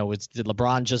did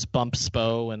LeBron just bump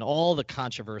Spo, and all the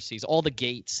controversies, all the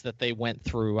gates that they went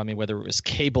through. I mean, whether it was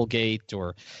Cablegate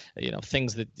or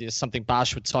things that is something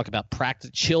Bosch would talk about,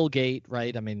 Chillgate,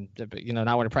 right? I mean,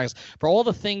 not want to practice for all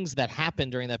the things that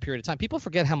happened during that period of time. People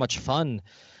forget how much fun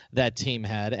that team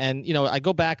had. And, I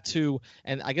go back to,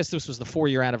 and I guess this was the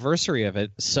 4-year anniversary of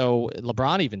it. So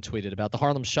LeBron even tweeted about the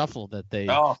Harlem Shuffle that they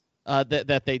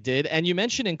that they did. And you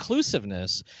mentioned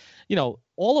inclusiveness.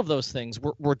 All of those things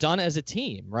were done as a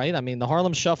team, right? I mean, the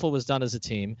Harlem Shuffle was done as a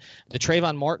team. The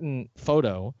Trayvon Martin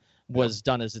photo was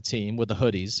done as a team with the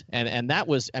hoodies. And that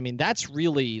was, that's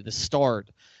really the start,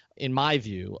 in my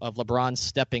view, of LeBron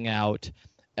stepping out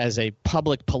as a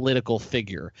public political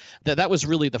figure. That was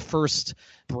really the first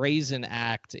brazen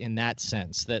act in that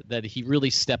sense, that he really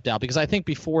stepped out. Because I think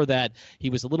before that, he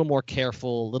was a little more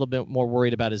careful, a little bit more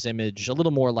worried about his image, a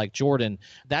little more like Jordan.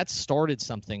 That started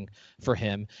something for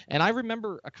him. And I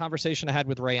remember a conversation I had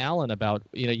with Ray Allen about,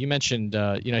 you mentioned,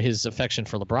 his affection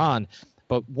for LeBron.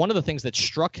 But one of the things that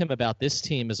struck him about this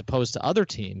team as opposed to other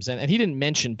teams, and he didn't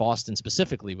mention Boston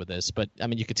specifically with this, but I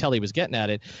mean, you could tell he was getting at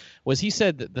it, was he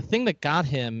said that the thing that got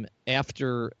him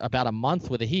after about a month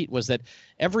with the Heat was that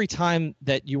every time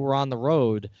that you were on the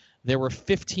road, there were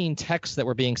 15 texts that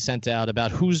were being sent out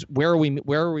about where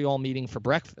are we all meeting for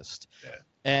breakfast. Yeah.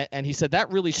 And he said that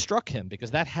really struck him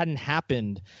because that hadn't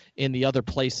happened in the other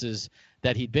places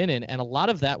that he'd been in. And a lot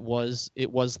of that was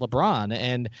LeBron.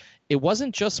 And it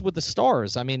wasn't just with the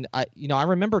stars. I mean, I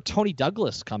remember Tony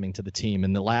Douglas coming to the team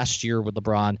in the last year with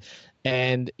LeBron,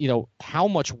 and how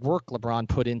much work LeBron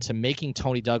put into making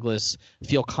Tony Douglas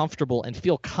feel comfortable and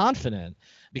feel confident,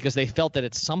 because they felt that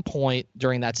at some point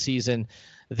during that season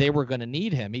they were going to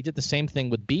need him. He did the same thing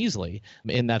with Beasley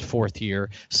in that fourth year.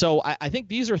 So I think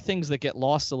these are things that get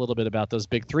lost a little bit about those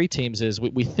big three teams. Is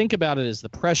we think about it as the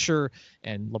pressure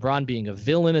and LeBron being a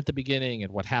villain at the beginning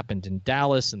and what happened in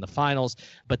Dallas in the finals.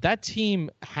 But that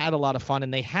team had a lot of fun,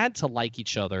 and they had to like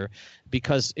each other,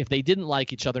 because if they didn't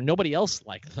like each other, nobody else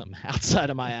liked them outside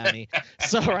of Miami.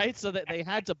 So that they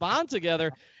had to bond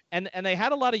together. And they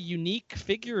had a lot of unique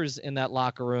figures in that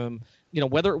locker room,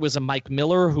 whether it was a Mike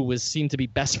Miller who seemed to be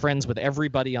best friends with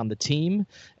everybody on the team,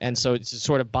 and so to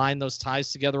sort of bind those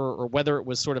ties together, or whether it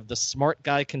was sort of the smart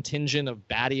guy contingent of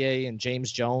Battier and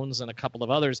James Jones and a couple of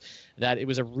others, that it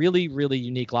was a really, really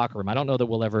unique locker room. I don't know that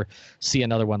we'll ever see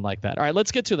another one like that. All right,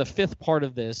 let's get to the fifth part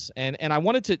of this, and I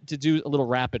wanted to do a little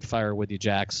rapid fire with you,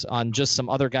 Jax, on just some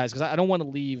other guys, because I don't want to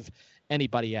leave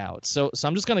anybody out. So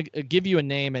I'm just going to give you a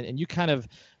name, and you kind of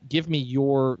give me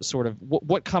your sort of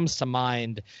what comes to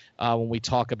mind when we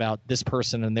talk about this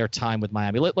person and their time with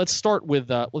Miami. Let's start with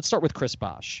Chris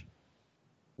Bosh.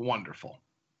 Wonderful.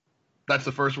 That's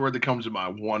the first word that comes to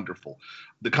mind. Wonderful.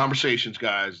 The conversations,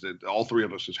 guys, that all three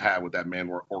of us has had with that man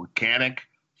were organic,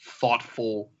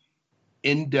 thoughtful,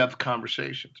 in-depth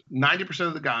conversations. 90%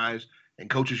 of the guys and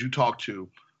coaches you talk to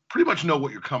pretty much know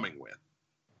what you're coming with.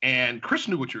 And Chris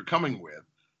knew what you're coming with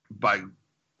by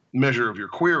measure of your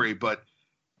query, but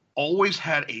always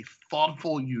had a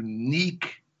thoughtful,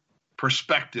 unique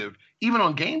perspective, even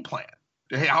on game plan.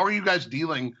 Hey, how are you guys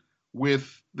dealing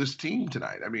with this team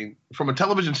tonight? I mean, from a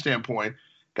television standpoint,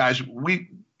 guys, we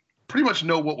pretty much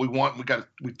know what we want.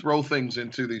 We throw things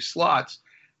into these slots.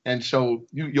 And so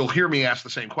you'll hear me ask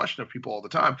the same question of people all the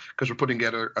time, because we're putting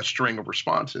together a string of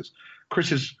responses.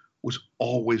 Chris's was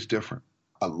always different.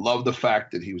 I love the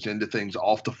fact that he was into things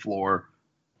off the floor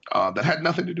that had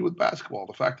nothing to do with basketball.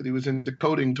 The fact that he was into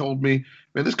coding told me,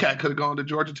 man, this cat could have gone to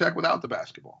Georgia Tech without the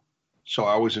basketball. So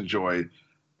I always enjoyed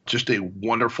just a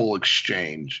wonderful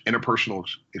exchange, interpersonal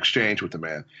exchange with the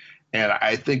man. And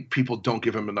I think people don't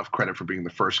give him enough credit for being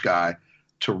the first guy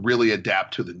to really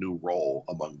adapt to the new role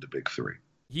among the big three.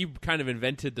 He kind of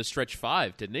invented the stretch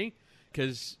five, didn't he?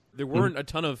 Because there weren't a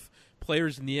ton of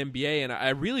players in the NBA, and I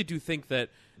really do think that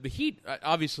the Heat,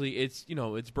 obviously, it's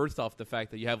birthed off the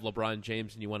fact that you have LeBron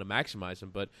James and you want to maximize him.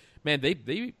 But man,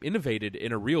 they innovated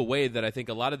in a real way that I think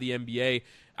a lot of the NBA.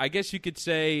 I guess you could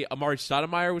say Amari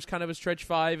Stoudemire was kind of a stretch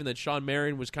five, and then Shawn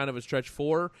Marion was kind of a stretch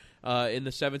four in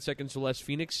the 7 seconds or less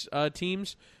Phoenix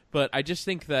teams. But I just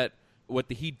think that what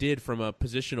the Heat did from a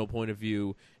positional point of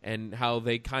view and how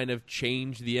they kind of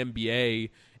changed the NBA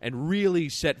and really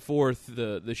set forth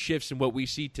the shifts in what we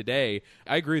see today.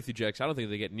 I agree with you, Jex. I don't think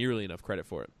they get nearly enough credit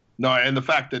for it. No, and the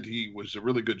fact that he was a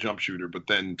really good jump shooter, but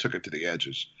then took it to the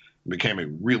edges and became a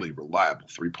really reliable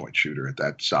three-point shooter at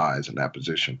that size and that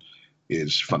position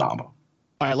is phenomenal.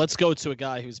 All right, let's go to a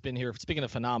guy who's been here, speaking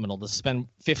of phenomenal, to spend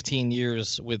 15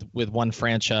 years with one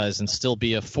franchise and still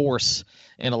be a force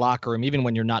in a locker room, even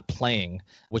when you're not playing,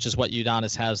 which is what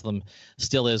Udonis Haslem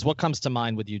still is. What comes to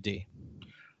mind with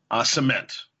UD?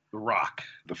 Cement, the rock,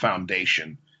 the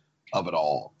foundation of it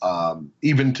all.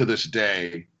 Even to this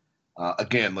day,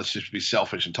 again, let's just be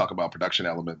selfish and talk about production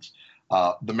elements.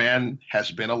 The man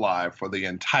has been alive for the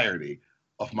entirety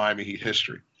of Miami Heat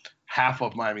history. Half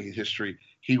of Miami Heat history,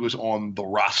 he was on the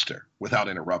roster without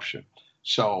interruption.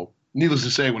 So needless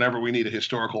to say, whenever we need a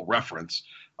historical reference,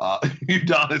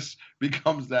 Udonis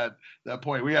becomes that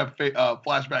point. We have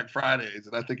Flashback Fridays,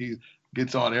 and I think he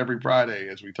gets on every Friday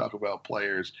as we talk about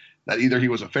players that either he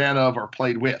was a fan of or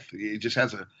played with. He just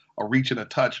has a reach and a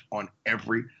touch on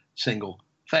every single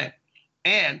thing.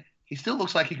 And he still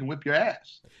looks like he can whip your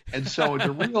ass. And so it's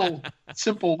a real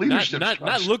simple leadership.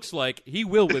 Not looks like, he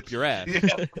will whip your ass.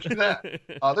 Yeah, that.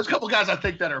 There's a couple guys I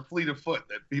think that are fleet of foot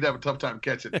that he'd have a tough time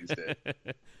catching these days.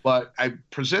 But I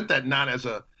present that not as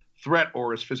a threat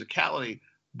or as physicality,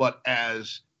 but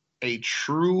as a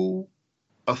true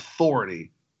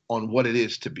authority on what it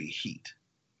is to be Heat.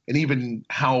 And even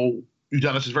how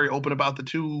Udonis is very open about the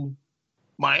two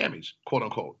Miamis, quote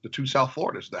unquote, the two South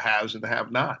Floridas, the haves and the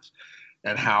have-nots,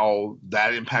 and how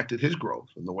that impacted his growth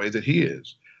and the way that he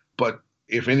is. But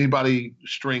if anybody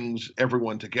strings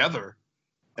everyone together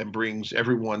and brings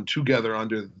everyone together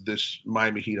under this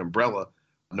Miami Heat umbrella,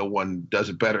 no one does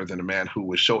it better than a man who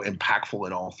was so impactful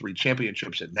in all three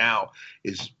championships and now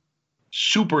is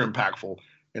super impactful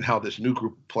in how this new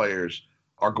group of players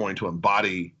are going to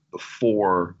embody the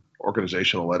 4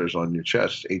 organizational letters on your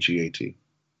chest, HEAT.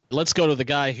 Let's go to the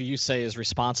guy who you say is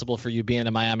responsible for you being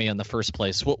in Miami in the first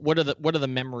place. What are the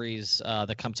memories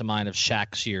that come to mind of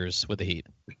Shaq's years with the Heat?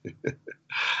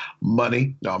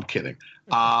 Money. No, I'm kidding.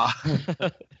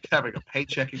 Having a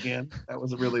paycheck again. That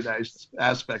was a really nice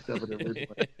aspect of it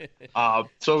originally.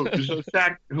 So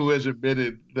Shaq, who has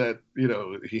admitted that,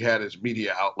 he had his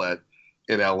media outlet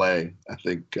in LA, I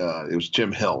think it was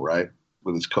Jim Hill, right?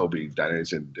 With his Kobe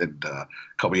dynamics, and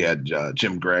Kobe had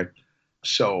Jim Gray.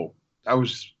 So I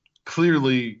was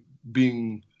clearly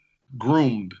being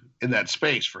groomed in that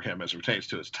space for him as it pertains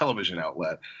to his television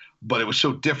outlet. But it was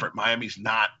so different. Miami's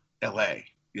not LA,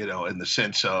 in the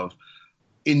sense of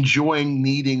enjoying,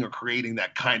 needing, or creating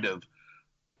that kind of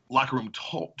locker room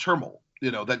turmoil.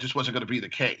 That just wasn't going to be the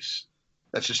case.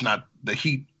 That's just not the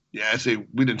Heat. Yeah,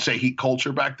 we didn't say Heat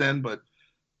culture back then, but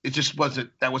it just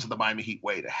wasn't the Miami Heat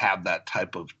way to have that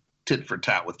type of tit for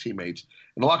tat with teammates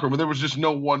in the locker room. And there was just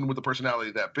no one with a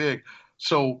personality that big.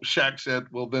 So Shaq said,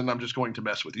 well, then I'm just going to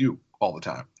mess with you all the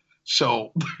time.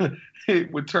 So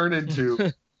it would turn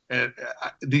into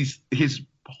his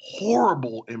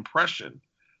horrible impression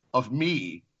of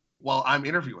me while I'm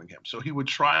interviewing him. So he would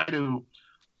try to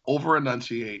over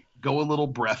enunciate, go a little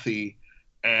breathy,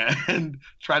 and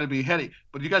try to be heady.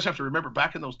 But you guys have to remember,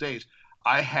 back in those days,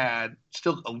 I had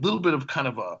still a little bit of kind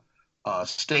of a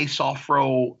stay soft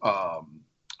fro,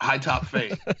 high top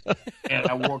fade, and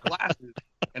I wore glasses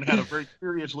and had a very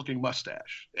curious looking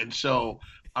mustache. And so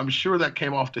I'm sure that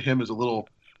came off to him as a little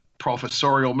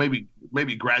professorial,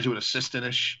 maybe graduate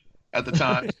assistant-ish at the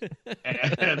time.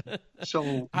 And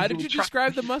so how did you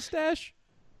describe the mustache?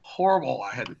 Horrible.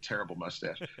 I had a terrible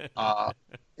mustache.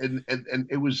 And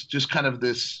it was just kind of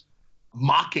this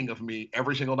mocking of me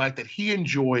every single night that he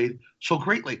enjoyed so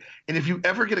greatly. And if you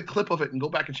ever get a clip of it and go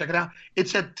back and check it out,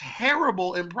 it's a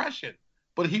terrible impression.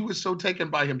 But he was so taken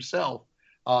by himself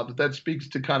that speaks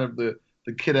to kind of the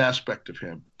kid aspect of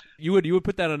him. You would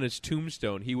put that on his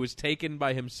tombstone. He was taken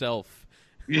by himself.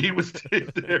 He was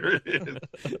there. It is.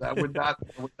 That would not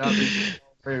be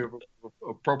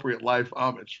appropriate life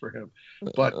homage for him.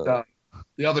 But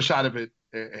the other side of it,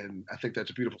 and I think that's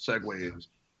a beautiful segue, is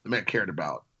the man cared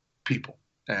about people,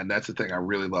 and that's the thing I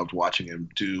really loved watching him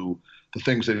do. The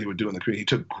things that he would do in the community, he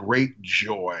took great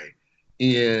joy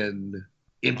in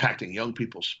impacting young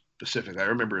people specifically. I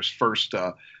remember his first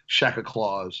Shaka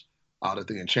Claus out at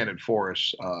the Enchanted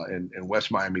Forest in West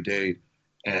Miami-Dade,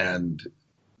 and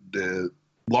the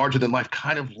larger than life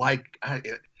kind of like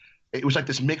it was like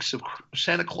this mix of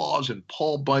Santa Claus and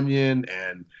Paul Bunyan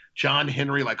and John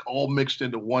Henry, like all mixed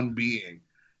into one being.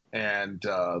 And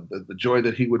the joy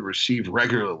that he would receive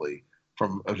regularly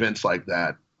from events like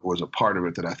that was a part of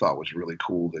it that I thought was really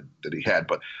cool that he had.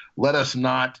 But let us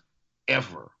not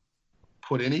ever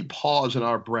put any pause in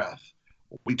our breath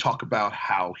when we talk about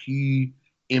how he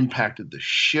impacted the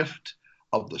shift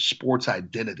of the sports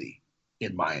identity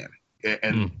in Miami.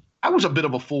 And I was a bit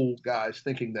of a fool, guys,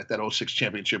 thinking that 06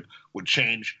 championship would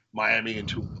change Miami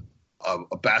into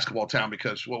a basketball town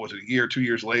because, what was it, a year, 2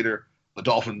 years later, the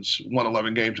Dolphins won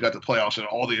 11 games, got to the playoffs, and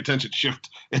all the attention shift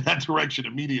in that direction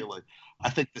immediately. I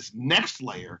think this next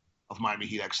layer of Miami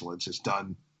Heat excellence has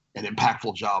done an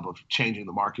impactful job of changing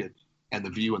the market and the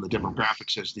view and the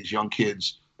demographics as these young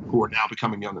kids who are now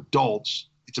becoming young adults.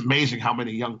 It's amazing how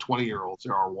many young 20-year-olds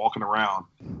there are walking around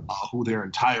who their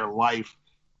entire life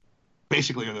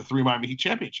basically are the 3 Miami Heat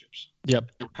championships.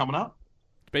 Yep. They were coming up.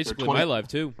 Basically my life,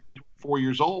 too. 4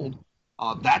 years old.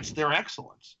 That's their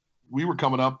excellence. We were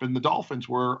coming up, and the Dolphins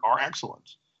were our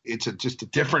excellence. It's just a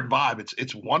different vibe.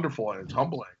 It's wonderful, and it's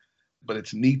humbling. But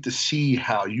it's neat to see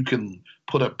how you can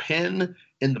put a pin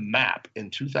in the map in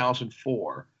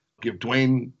 2004, give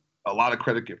Dwayne a lot of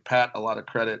credit, give Pat a lot of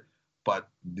credit, but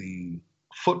the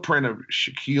footprint of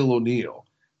Shaquille O'Neal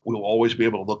we'll always be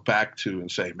able to look back to and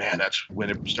say, man, that's when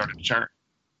it started to turn.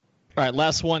 All right,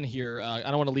 last one here. I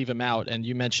don't want to leave him out, and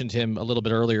you mentioned him a little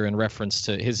bit earlier in reference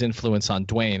to his influence on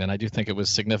Dwayne, and I do think it was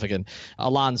significant.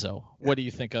 Alonzo, what do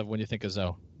you think of when you think of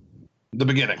Zoe? The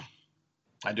beginning.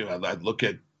 I do. I look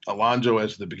at Alonzo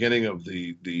as the beginning of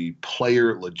the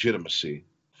player legitimacy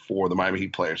for the Miami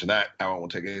Heat players, and that I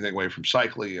won't take anything away from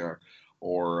Cycli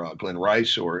or Glenn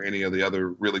Rice or any of the other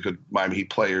really good Miami Heat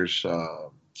players,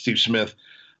 Steve Smith.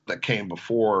 that came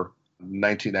before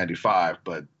 1995.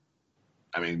 But,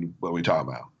 I mean, what are we talking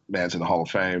about? Man's in the Hall of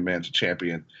Fame. Man's a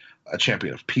champion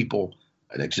of people,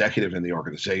 an executive in the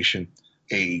organization,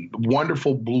 a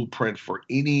wonderful blueprint for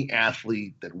any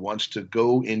athlete that wants to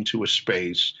go into a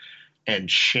space and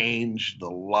change the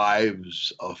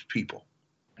lives of people.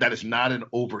 That is not an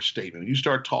overstatement. When you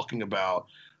start talking about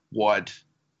what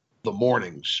the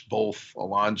Mornings, both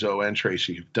Alonzo and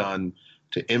Tracy, have done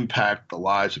to impact the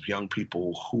lives of young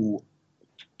people who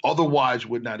otherwise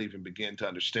would not even begin to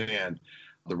understand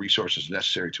the resources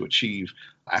necessary to achieve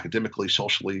academically,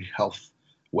 socially, health,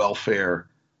 welfare,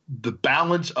 the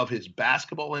balance of his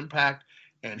basketball impact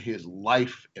and his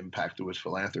life impact through his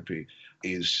philanthropy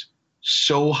is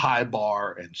so high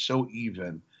bar and so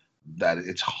even that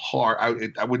it's hard.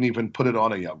 I wouldn't even put it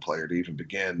on a young player to even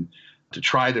begin to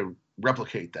try to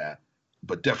replicate that,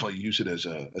 but definitely use it as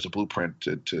a blueprint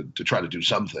to try to do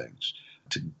some things,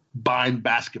 to bind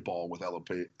basketball with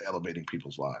elevating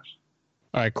people's lives.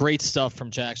 All right, great stuff from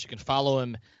Jax. You can follow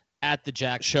him at the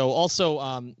Jax Show.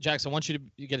 Also, Jax, I want you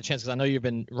to get a chance, because I know you've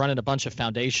been running a bunch of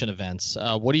foundation events.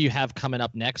 What do you have coming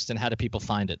up next, and how do people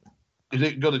find it?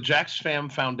 Go to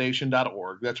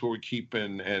jaxfamfoundation.org. That's where we keep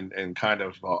and kind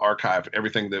of archive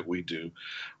everything that we do.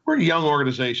 We're a young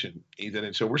organization, Ethan,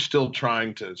 and so we're still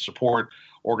trying to support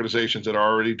organizations that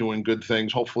are already doing good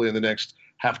things. Hopefully in the next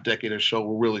half decade or so,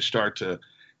 we'll really start to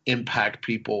impact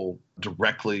people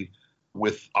directly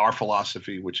with our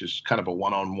philosophy, which is kind of a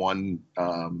one-on-one,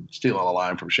 stealing a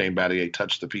line from Shane Battier,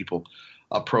 touch the people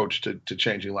approach to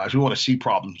changing lives. We want to see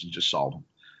problems and just solve them.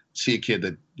 See a kid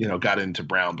that, got into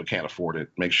Brown but can't afford it,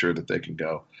 make sure that they can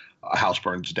go. A house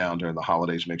burns down during the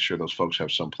holidays, make sure those folks have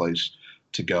some place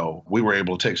to go. We were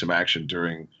able to take some action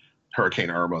during Hurricane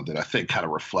Irma that I think kind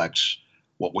of reflects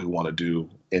what we want to do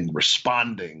in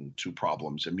responding to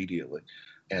problems immediately.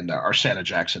 And our Santa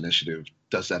Jax initiative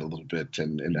does that a little bit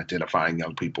in identifying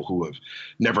young people who have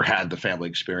never had the family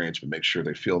experience, but make sure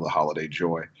they feel the holiday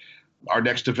joy. Our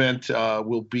next event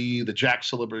will be the Jax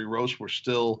Celebrity Roast.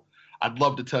 I'd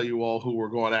love to tell you all who we're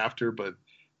going after, but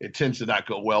it tends to not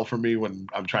go well for me when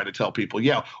I'm trying to tell people,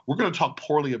 yeah, we're going to talk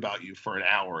poorly about you for an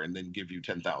hour and then give you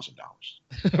 $10,000.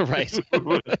 Right.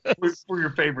 for your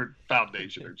favorite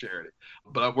foundation or charity.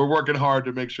 But we're working hard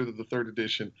to make sure that the third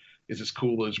edition is as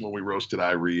cool as when we roasted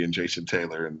Irie and Jason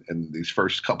Taylor in these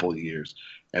first couple of years.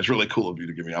 And it's really cool of you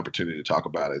to give me an opportunity to talk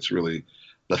about it. It's really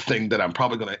the thing that I'm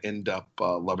probably going to end up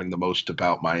loving the most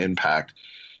about my impact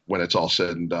when it's all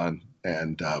said and done,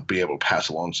 and be able to pass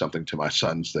along something to my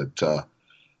sons that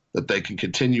they can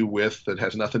continue with that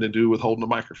has nothing to do with holding a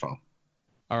microphone.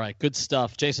 All right, good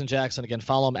stuff. Jason Jackson, again,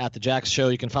 follow him at The Jax Show.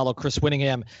 You can follow Chris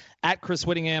Whittingham at Chris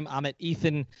Whittingham. I'm at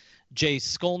Ethan J.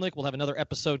 Skolnick. We'll have another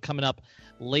episode coming up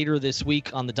later this week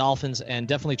on the Dolphins, and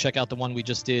definitely check out the one we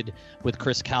just did with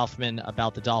Chris Kaufman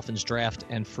about the Dolphins draft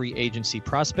and free agency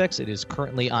prospects. It is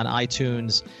currently on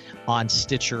iTunes, on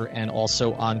Stitcher, and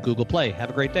also on Google Play. Have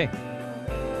a great day.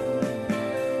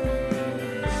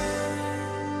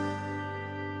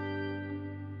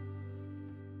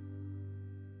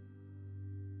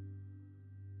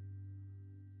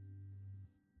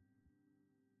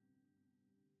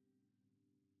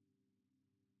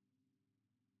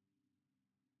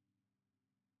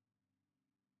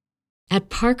 At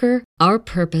Parker, our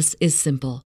purpose is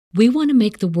simple. We want to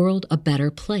make the world a better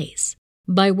place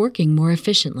by working more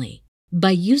efficiently,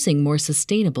 by using more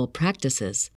sustainable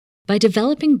practices, by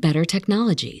developing better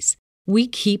technologies. We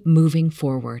keep moving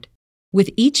forward.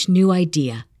 With each new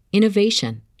idea,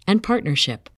 innovation, and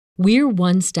partnership, we're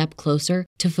one step closer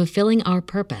to fulfilling our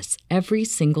purpose every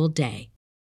single day.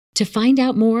 To find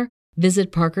out more,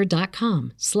 visit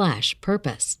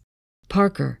parker.com/purpose.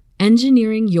 Parker,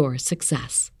 engineering your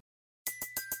success.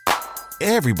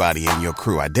 Everybody in your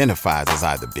crew identifies as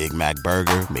either Big Mac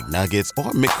Burger, McNuggets,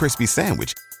 or McCrispy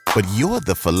Sandwich. But you're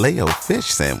the Filet-O-Fish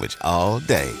Sandwich all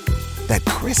day. That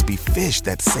crispy fish,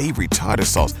 that savory tartar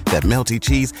sauce, that melty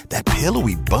cheese, that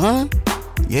pillowy bun.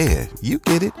 Yeah, you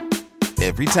get it.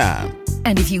 Every time.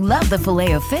 And if you love the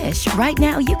Filet-O-Fish, right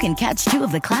now you can catch two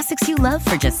of the classics you love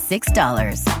for just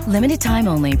 $6. Limited time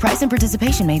only. Price and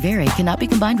participation may vary. Cannot be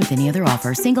combined with any other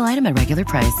offer. Single item at regular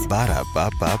price.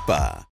 Ba-da-ba-ba-ba.